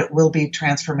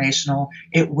transformational.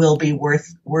 It will be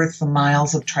worth the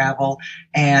miles of travel,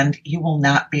 and you will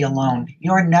not be alone.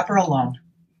 You're never alone.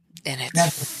 And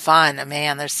it's fun,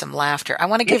 man. There's some laughter. I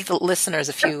want to give the listeners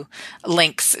a few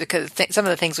links because some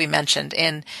of the things we mentioned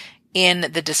in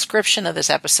the description of this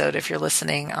episode, if you're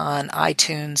listening on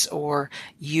iTunes or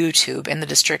YouTube, in the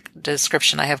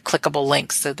description, I have clickable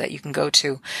links so that you can go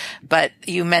to. But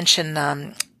you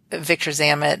mentioned Victor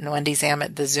Zammit and Wendy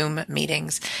Zammit, the Zoom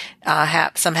meetings.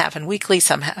 Some happen weekly,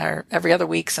 some are every other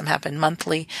week, some happen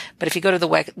monthly. But if you go to the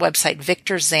website,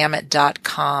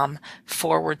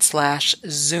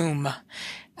 victorzammit.com/Zoom,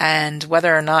 and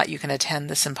whether or not you can attend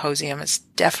the symposium, it's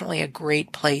definitely a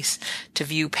great place to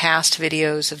view past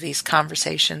videos of these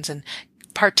conversations and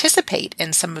participate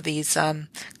in some of these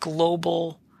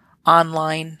global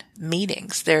online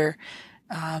meetings. They're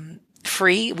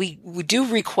free. We do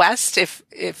request if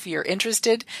you're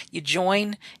interested, you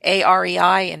join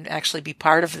AREI and actually be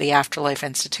part of the Afterlife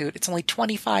Institute. It's only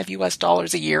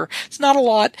 $25 a year. It's not a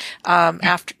lot. And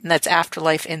that's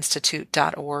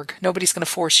afterlifeinstitute.org. Nobody's going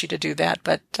to force you to do that,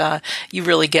 but you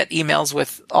really get emails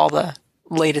with all the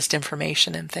latest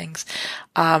information and things.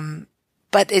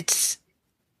 But it's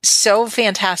so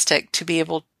fantastic to be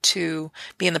able to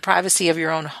be in the privacy of your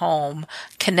own home,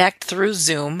 connect through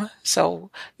Zoom.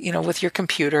 So, with your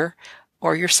computer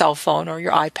or your cell phone or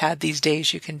your iPad these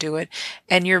days, you can do it.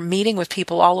 And you're meeting with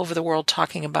people all over the world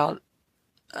talking about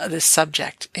this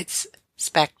subject. It's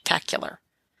spectacular.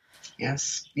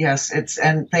 Yes.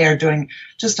 And they are doing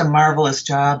just a marvelous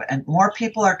job, and more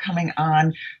people are coming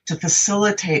on to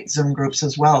facilitate Zoom groups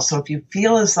as well. So if you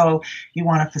feel as though you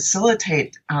want to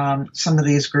facilitate some of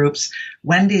these groups,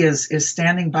 Wendy is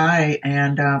standing by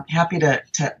and happy to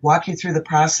walk you through the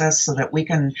process so that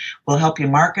we'll help you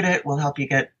market it. We'll help you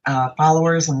get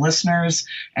followers and listeners,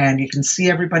 and you can see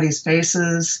everybody's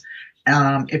faces.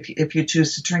 If you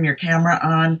choose to turn your camera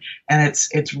on, and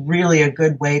it's really a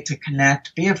good way to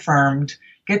connect, be affirmed,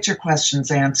 get your questions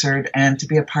answered, and to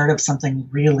be a part of something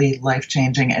really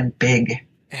life-changing and big.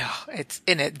 Yeah, it's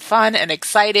fun and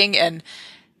exciting, and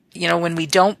when we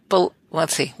don't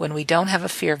have a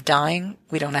fear of dying,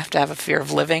 we don't have to have a fear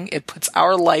of living. It puts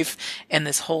our life in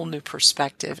this whole new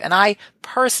perspective. And I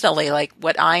personally,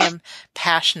 what I am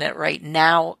passionate right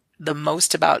now the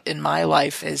most about in my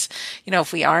life is,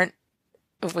 if we aren't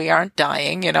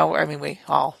dying, we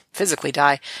all physically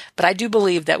die, but I do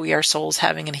believe that we are souls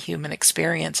having a human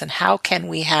experience. And how can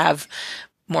we have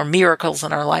more miracles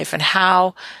in our life? And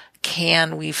how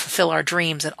can we fulfill our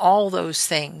dreams and all those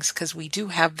things, because we do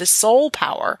have the soul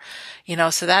power,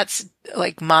 so that's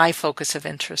like my focus of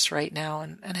interest right now,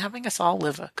 and having us all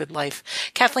live a good life.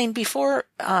 Kathleen, before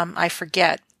I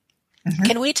forget,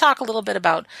 can we talk a little bit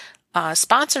about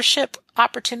sponsorship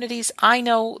opportunities? I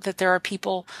know that there are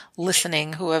people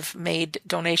listening who have made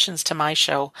donations to my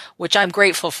show, which I'm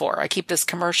grateful for. I keep this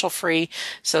commercial free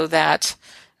so that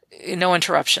no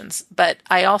interruptions. But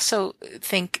I also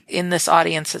think in this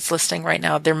audience that's listening right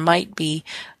now, there might be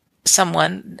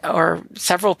someone or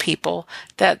several people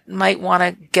that might want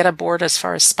to get aboard as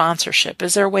far as sponsorship.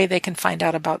 Is there a way they can find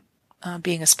out about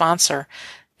being a sponsor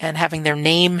and having their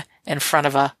name in front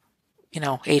of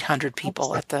 800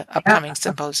 people at the upcoming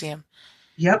symposium?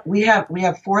 Yep. We have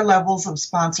 4 levels of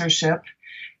sponsorship,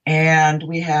 and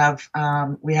we have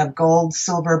gold,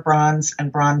 silver, bronze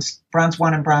 1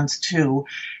 and bronze 2.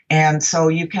 And so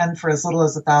you can, for as little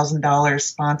as $1,000,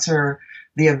 sponsor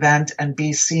the event and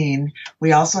be seen.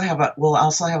 We'll also have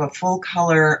a full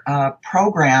color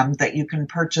program that you can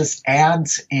purchase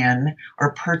ads in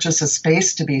or purchase a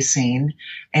space to be seen.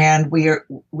 And we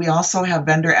also have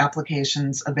vendor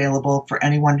applications available for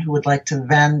anyone who would like to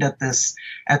vend at this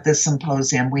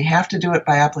symposium. We have to do it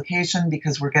by application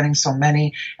because we're getting so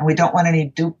many, and we don't want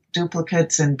any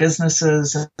duplicates in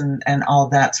businesses and all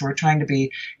of that. So we're trying to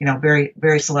be, very,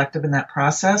 very selective in that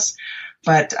process.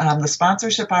 But the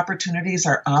sponsorship opportunities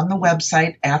are on the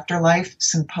website,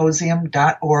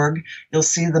 afterlifesymposium.org. You'll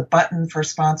see the button for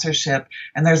sponsorship,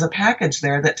 and there's a package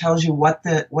there that tells you what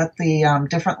the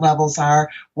different levels are,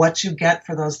 what you get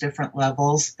for those different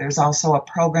levels. There's also a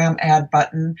program ad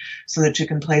button so that you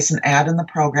can place an ad in the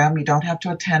program. You don't have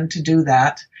to attend to do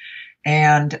that.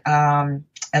 And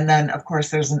then, of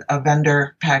course, there's a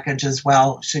vendor package as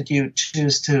well, should you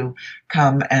choose to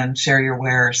come and share your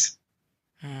wares.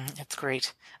 That's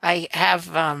great. I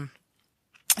have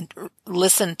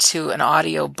listened to an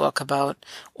audio book about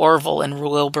Orville and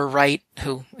Wilbur Wright,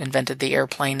 who invented the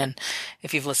airplane. And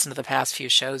if you've listened to the past few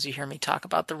shows, you hear me talk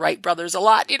about the Wright brothers a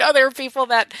lot. There were people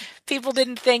that people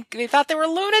didn't think, they thought they were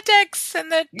lunatics,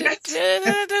 and that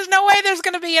there's no way there's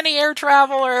going to be any air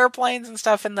travel or airplanes and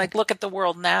stuff. And look at the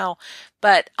world now.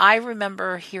 But I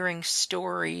remember hearing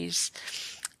stories,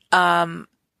 and,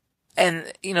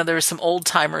 there were some old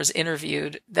timers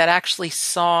interviewed that actually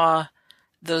saw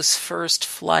those first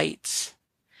flights,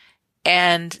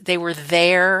 and they were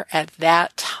there at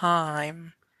that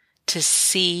time to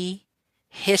see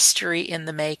history in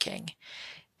the making.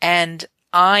 And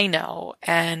I know,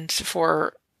 and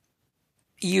for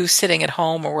you sitting at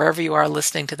home or wherever you are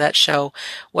listening to that show,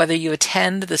 whether you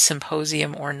attend the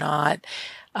symposium or not,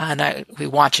 and we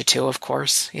want you to, of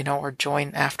course, or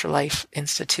join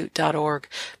afterlifeinstitute.org,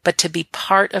 but to be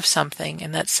part of something,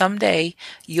 and that someday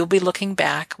you'll be looking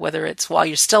back, whether it's while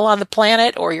you're still on the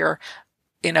planet or you're,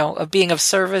 being of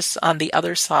service on the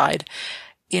other side,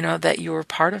 that you were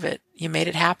part of it. You made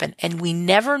it happen. And we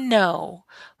never know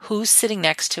who's sitting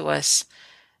next to us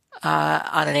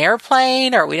on an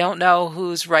airplane, or we don't know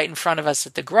who's right in front of us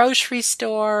at the grocery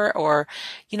store, or,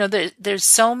 there's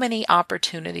so many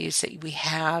opportunities that we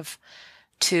have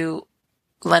to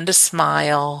lend a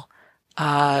smile,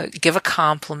 give a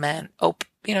compliment,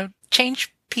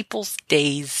 change people's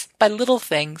days by little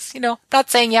things, not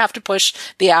saying you have to push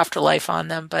the afterlife on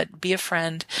them, but be a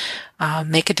friend,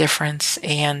 make a difference,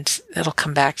 and it'll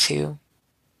come back to you.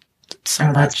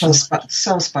 That's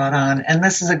so spot on. And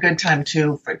this is a good time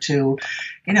too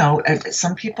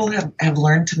some people have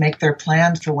learned to make their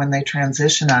plans for when they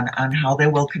transition on how they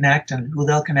will connect and who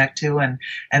they'll connect to and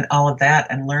all of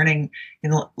that, and learning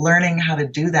how to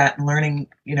do that, and learning,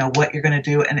 what you're going to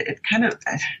do. And it kind of,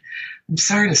 I'm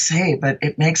sorry to say, but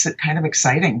it makes it kind of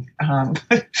exciting,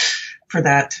 for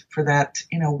that,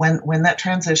 when that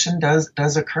transition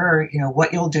does occur,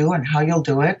 what you'll do and how you'll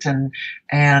do it, and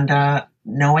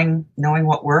knowing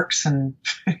what works, and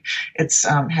it's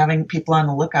having people on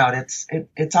the lookout.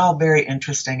 It's all very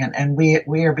interesting, and we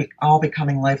are all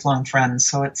becoming lifelong friends.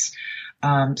 So it's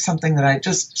something that I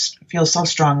just feel so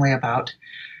strongly about.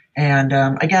 And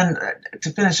again,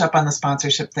 to finish up on the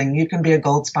sponsorship thing, you can be a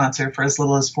gold sponsor for as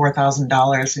little as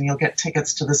 $4,000, and you'll get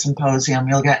tickets to the symposium.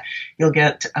 You'll get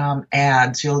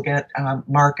ads. You'll get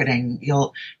marketing.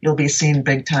 You'll be seen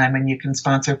big time, and you can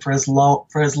sponsor for as little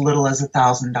as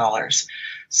 $1,000.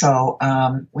 So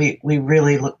we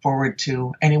really look forward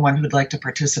to anyone who'd like to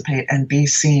participate and be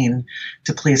seen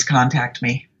to please contact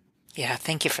me. Yeah,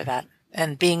 thank you for that.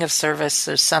 And being of service,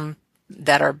 there's some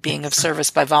that are being of service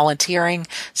by volunteering.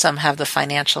 Some have the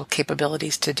financial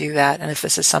capabilities to do that. And if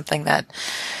this is something that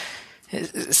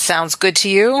sounds good to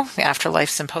you,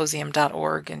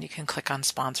 afterlifesymposium.org, and you can click on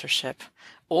sponsorship.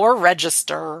 or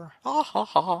register. Ha, ha,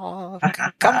 ha.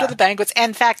 Come to the banquets.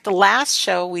 In fact, the last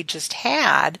show we just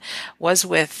had was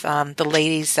with the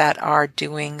ladies that are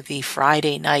doing the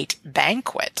Friday night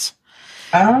banquet.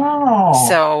 Oh.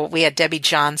 So we had Debbie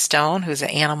Johnstone, who's an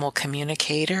animal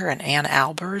communicator, and Ann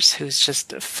Albers, who's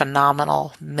just a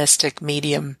phenomenal mystic,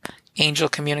 medium, angel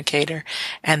communicator.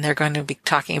 And they're going to be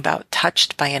talking about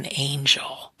touched by an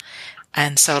angel.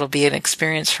 And so it'll be an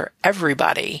experience for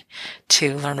everybody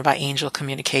to learn about angel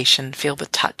communication, feel the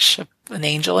touch of an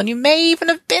angel. And you may even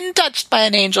have been touched by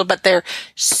an angel, but they're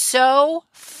so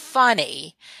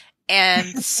funny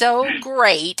and so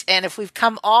great. And if we've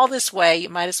come all this way, you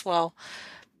might as well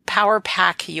power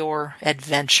pack your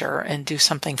adventure and do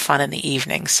something fun in the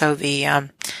evening. So the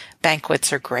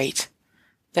banquets are great.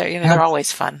 They're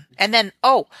always fun. And then,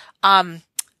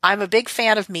 I'm a big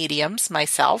fan of mediums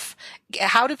myself.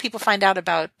 How do people find out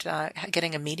about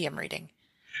getting a medium reading?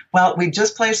 Well, we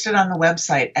just placed it on the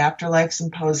website,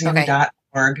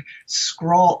 afterlifesymposium.org.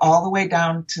 Scroll all the way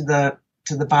down to the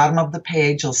bottom of the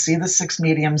page. You'll see the 6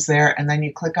 mediums there, and then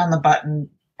you click on the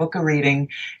button, book a reading,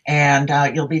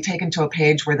 and you'll be taken to a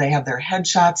page where they have their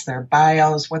headshots, their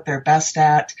bios, what they're best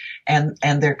at, and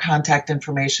their contact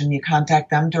information. You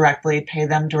contact them directly, pay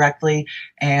them directly,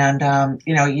 and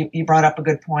you brought up a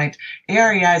good point.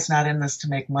 AREI is not in this to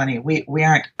make money. We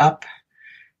aren't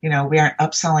we aren't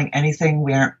upselling anything.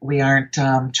 We aren't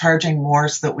charging more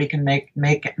so that we can make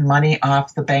money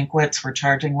off the banquets. We're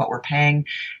charging what we're paying,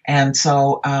 and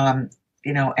so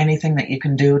anything that you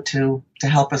can do to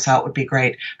help us out would be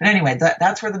great. But anyway,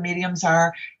 that's where the mediums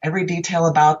are, every detail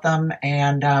about them.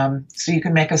 And so you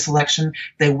can make a selection.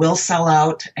 They will sell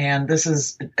out. And this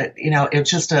is, it's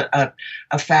just a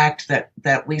fact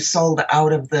that we sold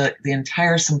out of the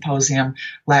entire symposium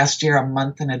last year, a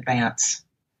month in advance.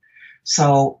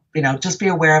 So, just be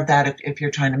aware of that if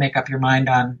you're trying to make up your mind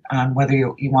on whether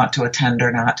you want to attend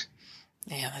or not.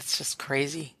 Yeah, that's just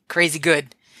crazy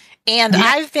good. And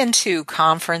I've been to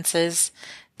conferences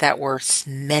that were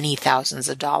many thousands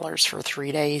of dollars for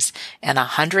 3 days, and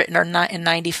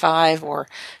 $195 or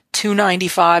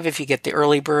 $295 if you get the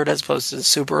early bird as opposed to the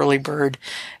super early bird.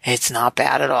 It's not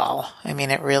bad at all. I mean,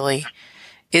 it really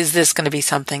is. This going to be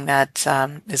something that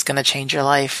is going to change your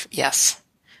life? Yes.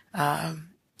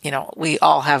 We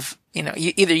all have.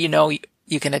 Either you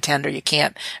can attend or you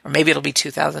can't, or maybe it'll be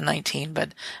 2019.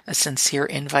 But a sincere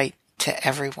invite to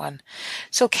everyone.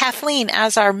 So Kathleen,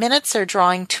 as our minutes are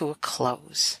drawing to a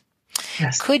close,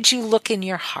 yes, could you look in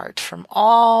your heart from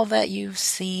all that you've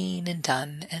seen and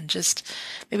done and just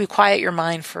maybe quiet your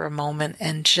mind for a moment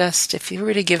and just, if you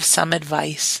were to give some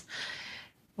advice,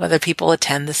 whether people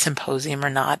attend the symposium or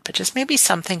not, but just maybe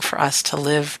something for us to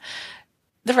live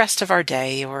the rest of our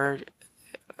day, or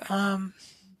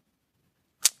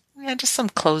just some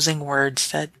closing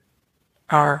words that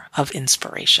are of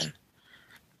inspiration.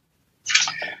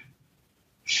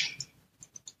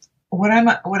 What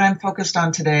I'm focused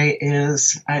on today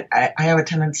is I have a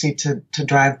tendency to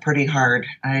drive pretty hard.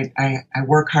 I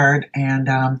work hard,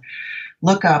 and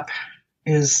look up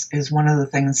is one of the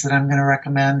things that I'm going to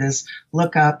recommend. Is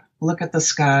look up, look at the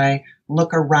sky,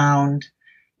 look around.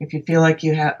 If you feel like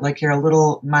you're a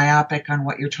little myopic on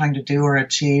what you're trying to do or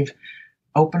achieve,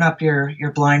 open up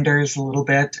your blinders a little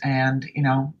bit and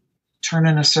turn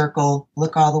in a circle,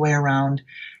 look all the way around.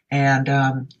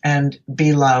 And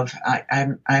be love.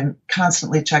 I'm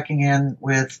constantly checking in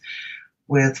with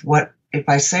what, if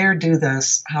I say or do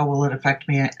this, how will it affect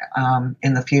me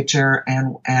in the future,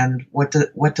 and what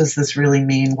does this really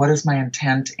mean? What is my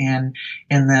intent in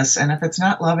this? And if it's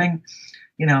not loving,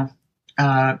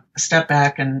 step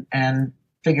back and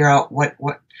figure out what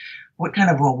kind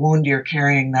of a wound you're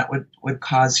carrying that would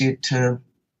cause you to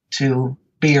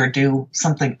be or do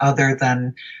something other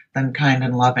than kind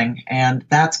and loving. And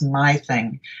that's my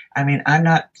thing. I mean, I'm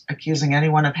not accusing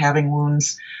anyone of having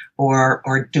wounds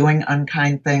or doing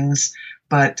unkind things,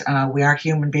 but we are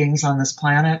human beings on this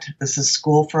planet. This is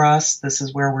school for us. This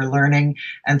is where we're learning.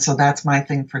 And so that's my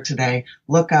thing for today.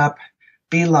 Look up,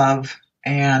 be love,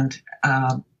 and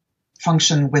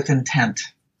function with intent.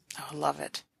 Oh, I love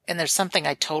it. And there's something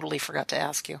I totally forgot to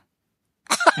ask you.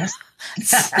 Yes.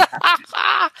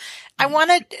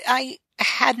 I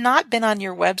had not been on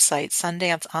your website,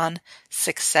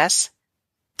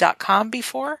 sundanceonsuccess.com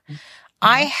before. Mm-hmm.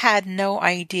 I had no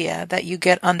idea that you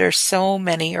get under so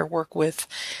many or work with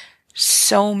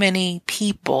so many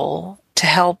people to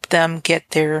help them get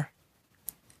their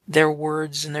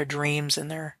words and their dreams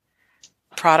and their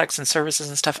products and services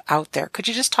and stuff out there. Could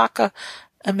you just talk a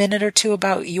minute or two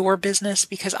about your business?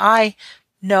 Because I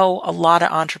know a lot of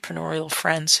entrepreneurial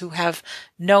friends who have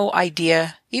no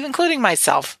idea, even including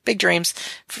myself, big dreams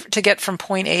to get from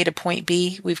point A to point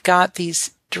B. We've got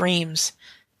these dreams,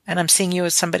 and I'm seeing you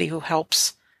as somebody who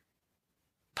helps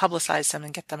publicize them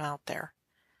and get them out there.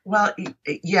 Well,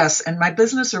 yes. And my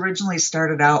business originally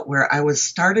started out where I was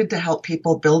started to help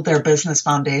people build their business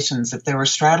foundations. If they were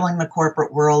straddling the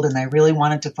corporate world and they really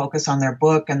wanted to focus on their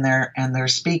book and their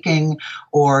speaking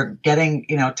or getting,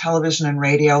 television and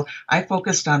radio, I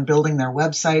focused on building their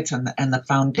websites and the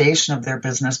foundation of their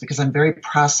business because I'm very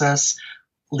process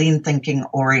lean thinking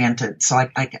oriented. So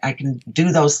I can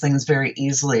do those things very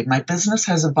easily. My business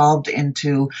has evolved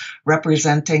into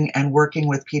representing and working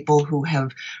with people who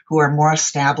are more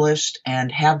established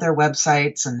and have their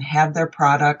websites and have their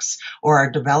products or are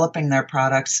developing their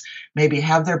products, maybe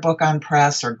have their book on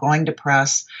press or going to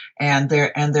press, and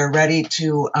they're ready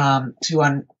to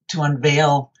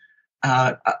unveil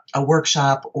a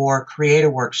workshop or create a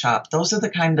workshop. Those are the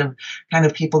kind of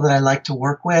people that I like to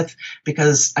work with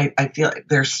because I feel like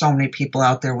there's so many people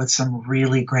out there with some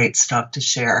really great stuff to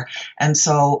share. And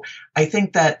so I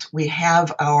think that we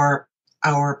have our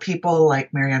people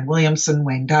like Marianne Williamson,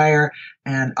 Wayne Dyer,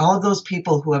 and all of those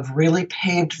people who have really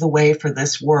paved the way for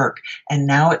this work. And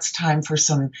now it's time for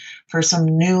some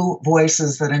new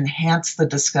voices that enhance the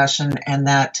discussion and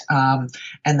that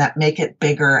make it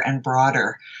bigger and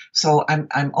broader. So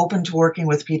I'm open to working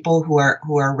with people who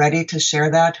are ready to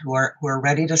share that, who are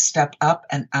ready to step up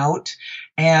and out.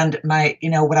 And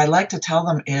what I like to tell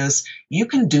them is you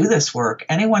can do this work.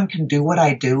 Anyone can do what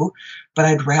I do, but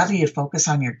I'd rather you focus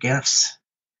on your gifts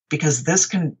because this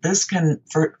can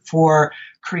for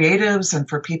creatives and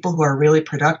for people who are really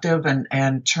productive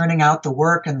and churning out the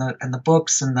work and the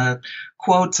books and the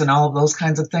quotes and all of those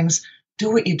kinds of things.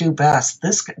 Do what you do best.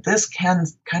 This can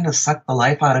kind of suck the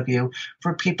life out of you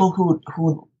for people who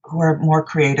are more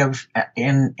creative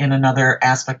in another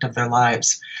aspect of their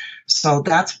lives. So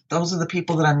those are the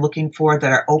people that I'm looking for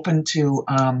that are open to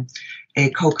a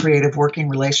co-creative working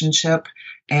relationship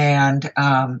and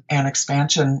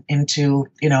expansion into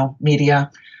media,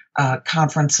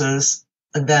 conferences,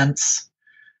 events,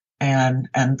 and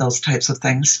those types of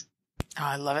things. Oh,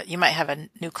 I love it. You might have a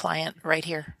new client right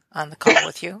here on the call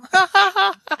with you.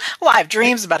 Well, I have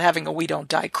dreams about having a We Don't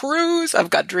Die cruise. I've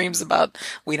got dreams about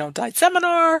We Don't Die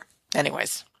seminar.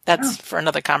 Anyways, that's for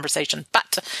another conversation.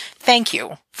 But thank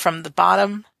you from the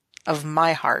bottom of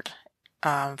my heart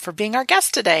for being our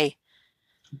guest today.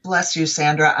 Bless you,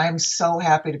 Sandra. I'm so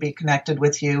happy to be connected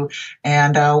with you,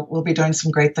 and we'll be doing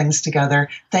some great things together.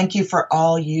 Thank you for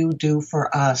all you do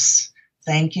for us.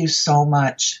 Thank you so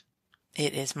much.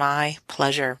 It is my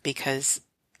pleasure because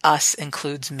us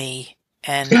includes me.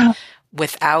 And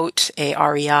without a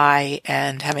REI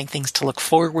and having things to look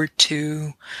forward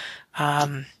to,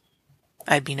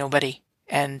 I'd be nobody.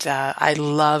 And I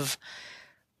love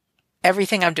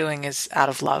everything I'm doing is out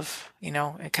of love,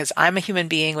 because I'm a human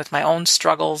being with my own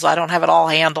struggles. I don't have it all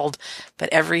handled, but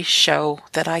every show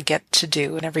that I get to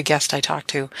do and every guest I talk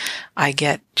to, I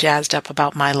get jazzed up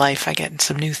about my life. I get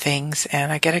some new things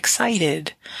and I get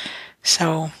excited.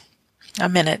 So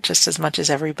I'm in it just as much as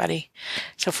everybody.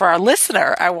 So for our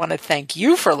listener, I want to thank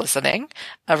you for listening.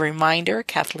 A reminder,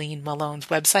 Kathleen Malone's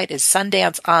website is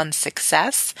Sundance on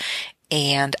Success,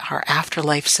 and our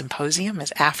Afterlife Symposium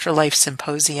is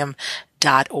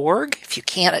afterlifesymposium.org. If you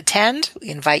can't attend, we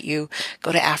invite you,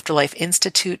 go to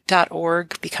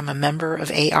afterlifeinstitute.org, become a member of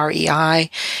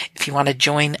AREI. If you want to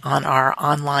join on our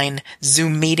online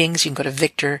Zoom meetings, you can go to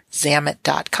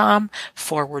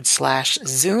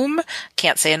victorzamet.com/Zoom.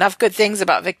 Can't say enough good things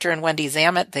about Victor and Wendy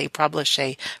Zamet. They publish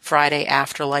a Friday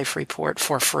Afterlife report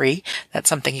for free. That's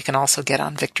something you can also get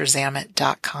on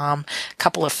victorzamet.com. A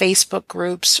couple of Facebook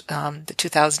groups, the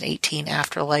 2018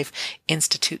 Afterlife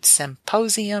Institute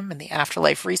Symposium and the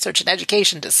Afterlife Research and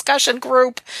Education Discussion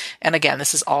Group. And again,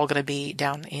 this is all going to be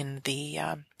down in the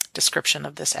description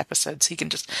of this episode, so you can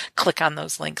just click on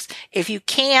those links. If you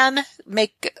can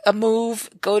make a move,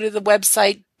 go to the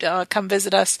website, come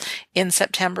visit us in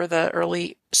September. The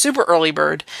super early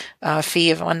bird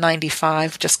fee of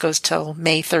 $195 just goes till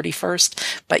May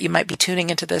 31st, but you might be tuning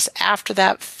into this after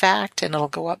that fact, and it'll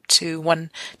go up to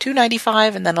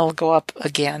 $295, and then it'll go up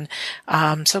again.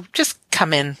 So just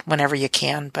come in whenever you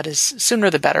can, but as sooner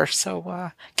the better.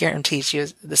 So guarantees you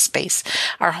the space.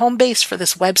 Our home base for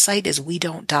this website is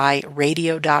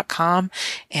WeDon'tDieRadio.com,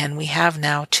 and we have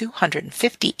now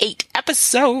 258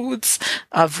 episodes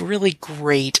of really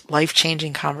great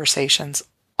life-changing conversations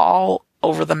all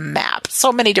over the map.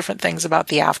 So many different things about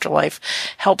the afterlife,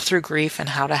 help through grief, and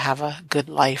how to have a good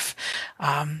life.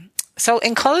 So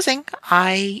in closing,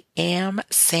 I am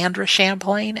Sandra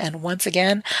Champlain, and once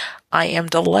again, I am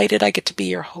delighted I get to be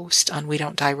your host on We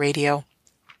Don't Die Radio.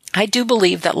 I do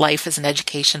believe that life is an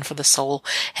education for the soul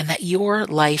and that your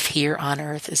life here on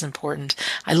earth is important.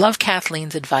 I love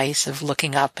Kathleen's advice of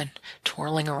looking up and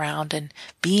twirling around and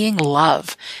being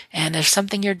love. And if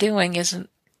something you're doing isn't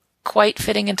quite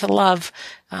fitting into love,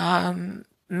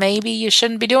 maybe you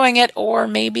shouldn't be doing it, or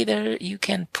maybe you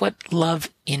can put love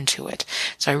into it.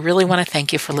 So I really want to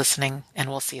thank you for listening, and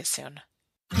we'll see you soon.